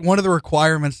 Seems like one of the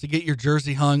requirements to get your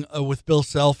jersey hung with Bill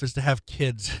Self is to have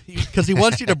kids, because he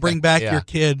wants you to bring back your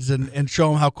kids and show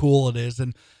them how cool it is,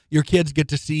 and your kids get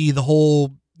to see the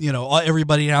whole,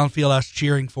 everybody down the field house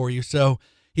cheering for you. So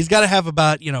he's got to have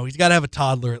a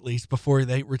toddler at least before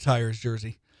they retire his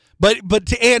jersey. But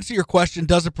to answer your question,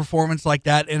 does a performance like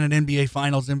that in an NBA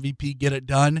Finals MVP get it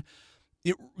done?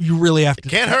 You really have to.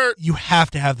 It can't hurt. You have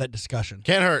to have that discussion.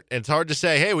 Can't hurt. It's hard to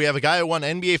say, hey, we have a guy who won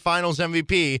NBA Finals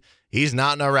MVP. He's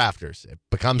not in our rafters. It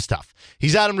becomes tough.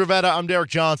 He's Adam Dravetta. I'm Derek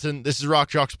Johnson. This is Rock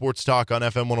Chalk Sports Talk on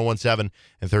FM 101.7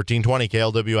 and 1320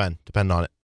 KLWN. Depend on it.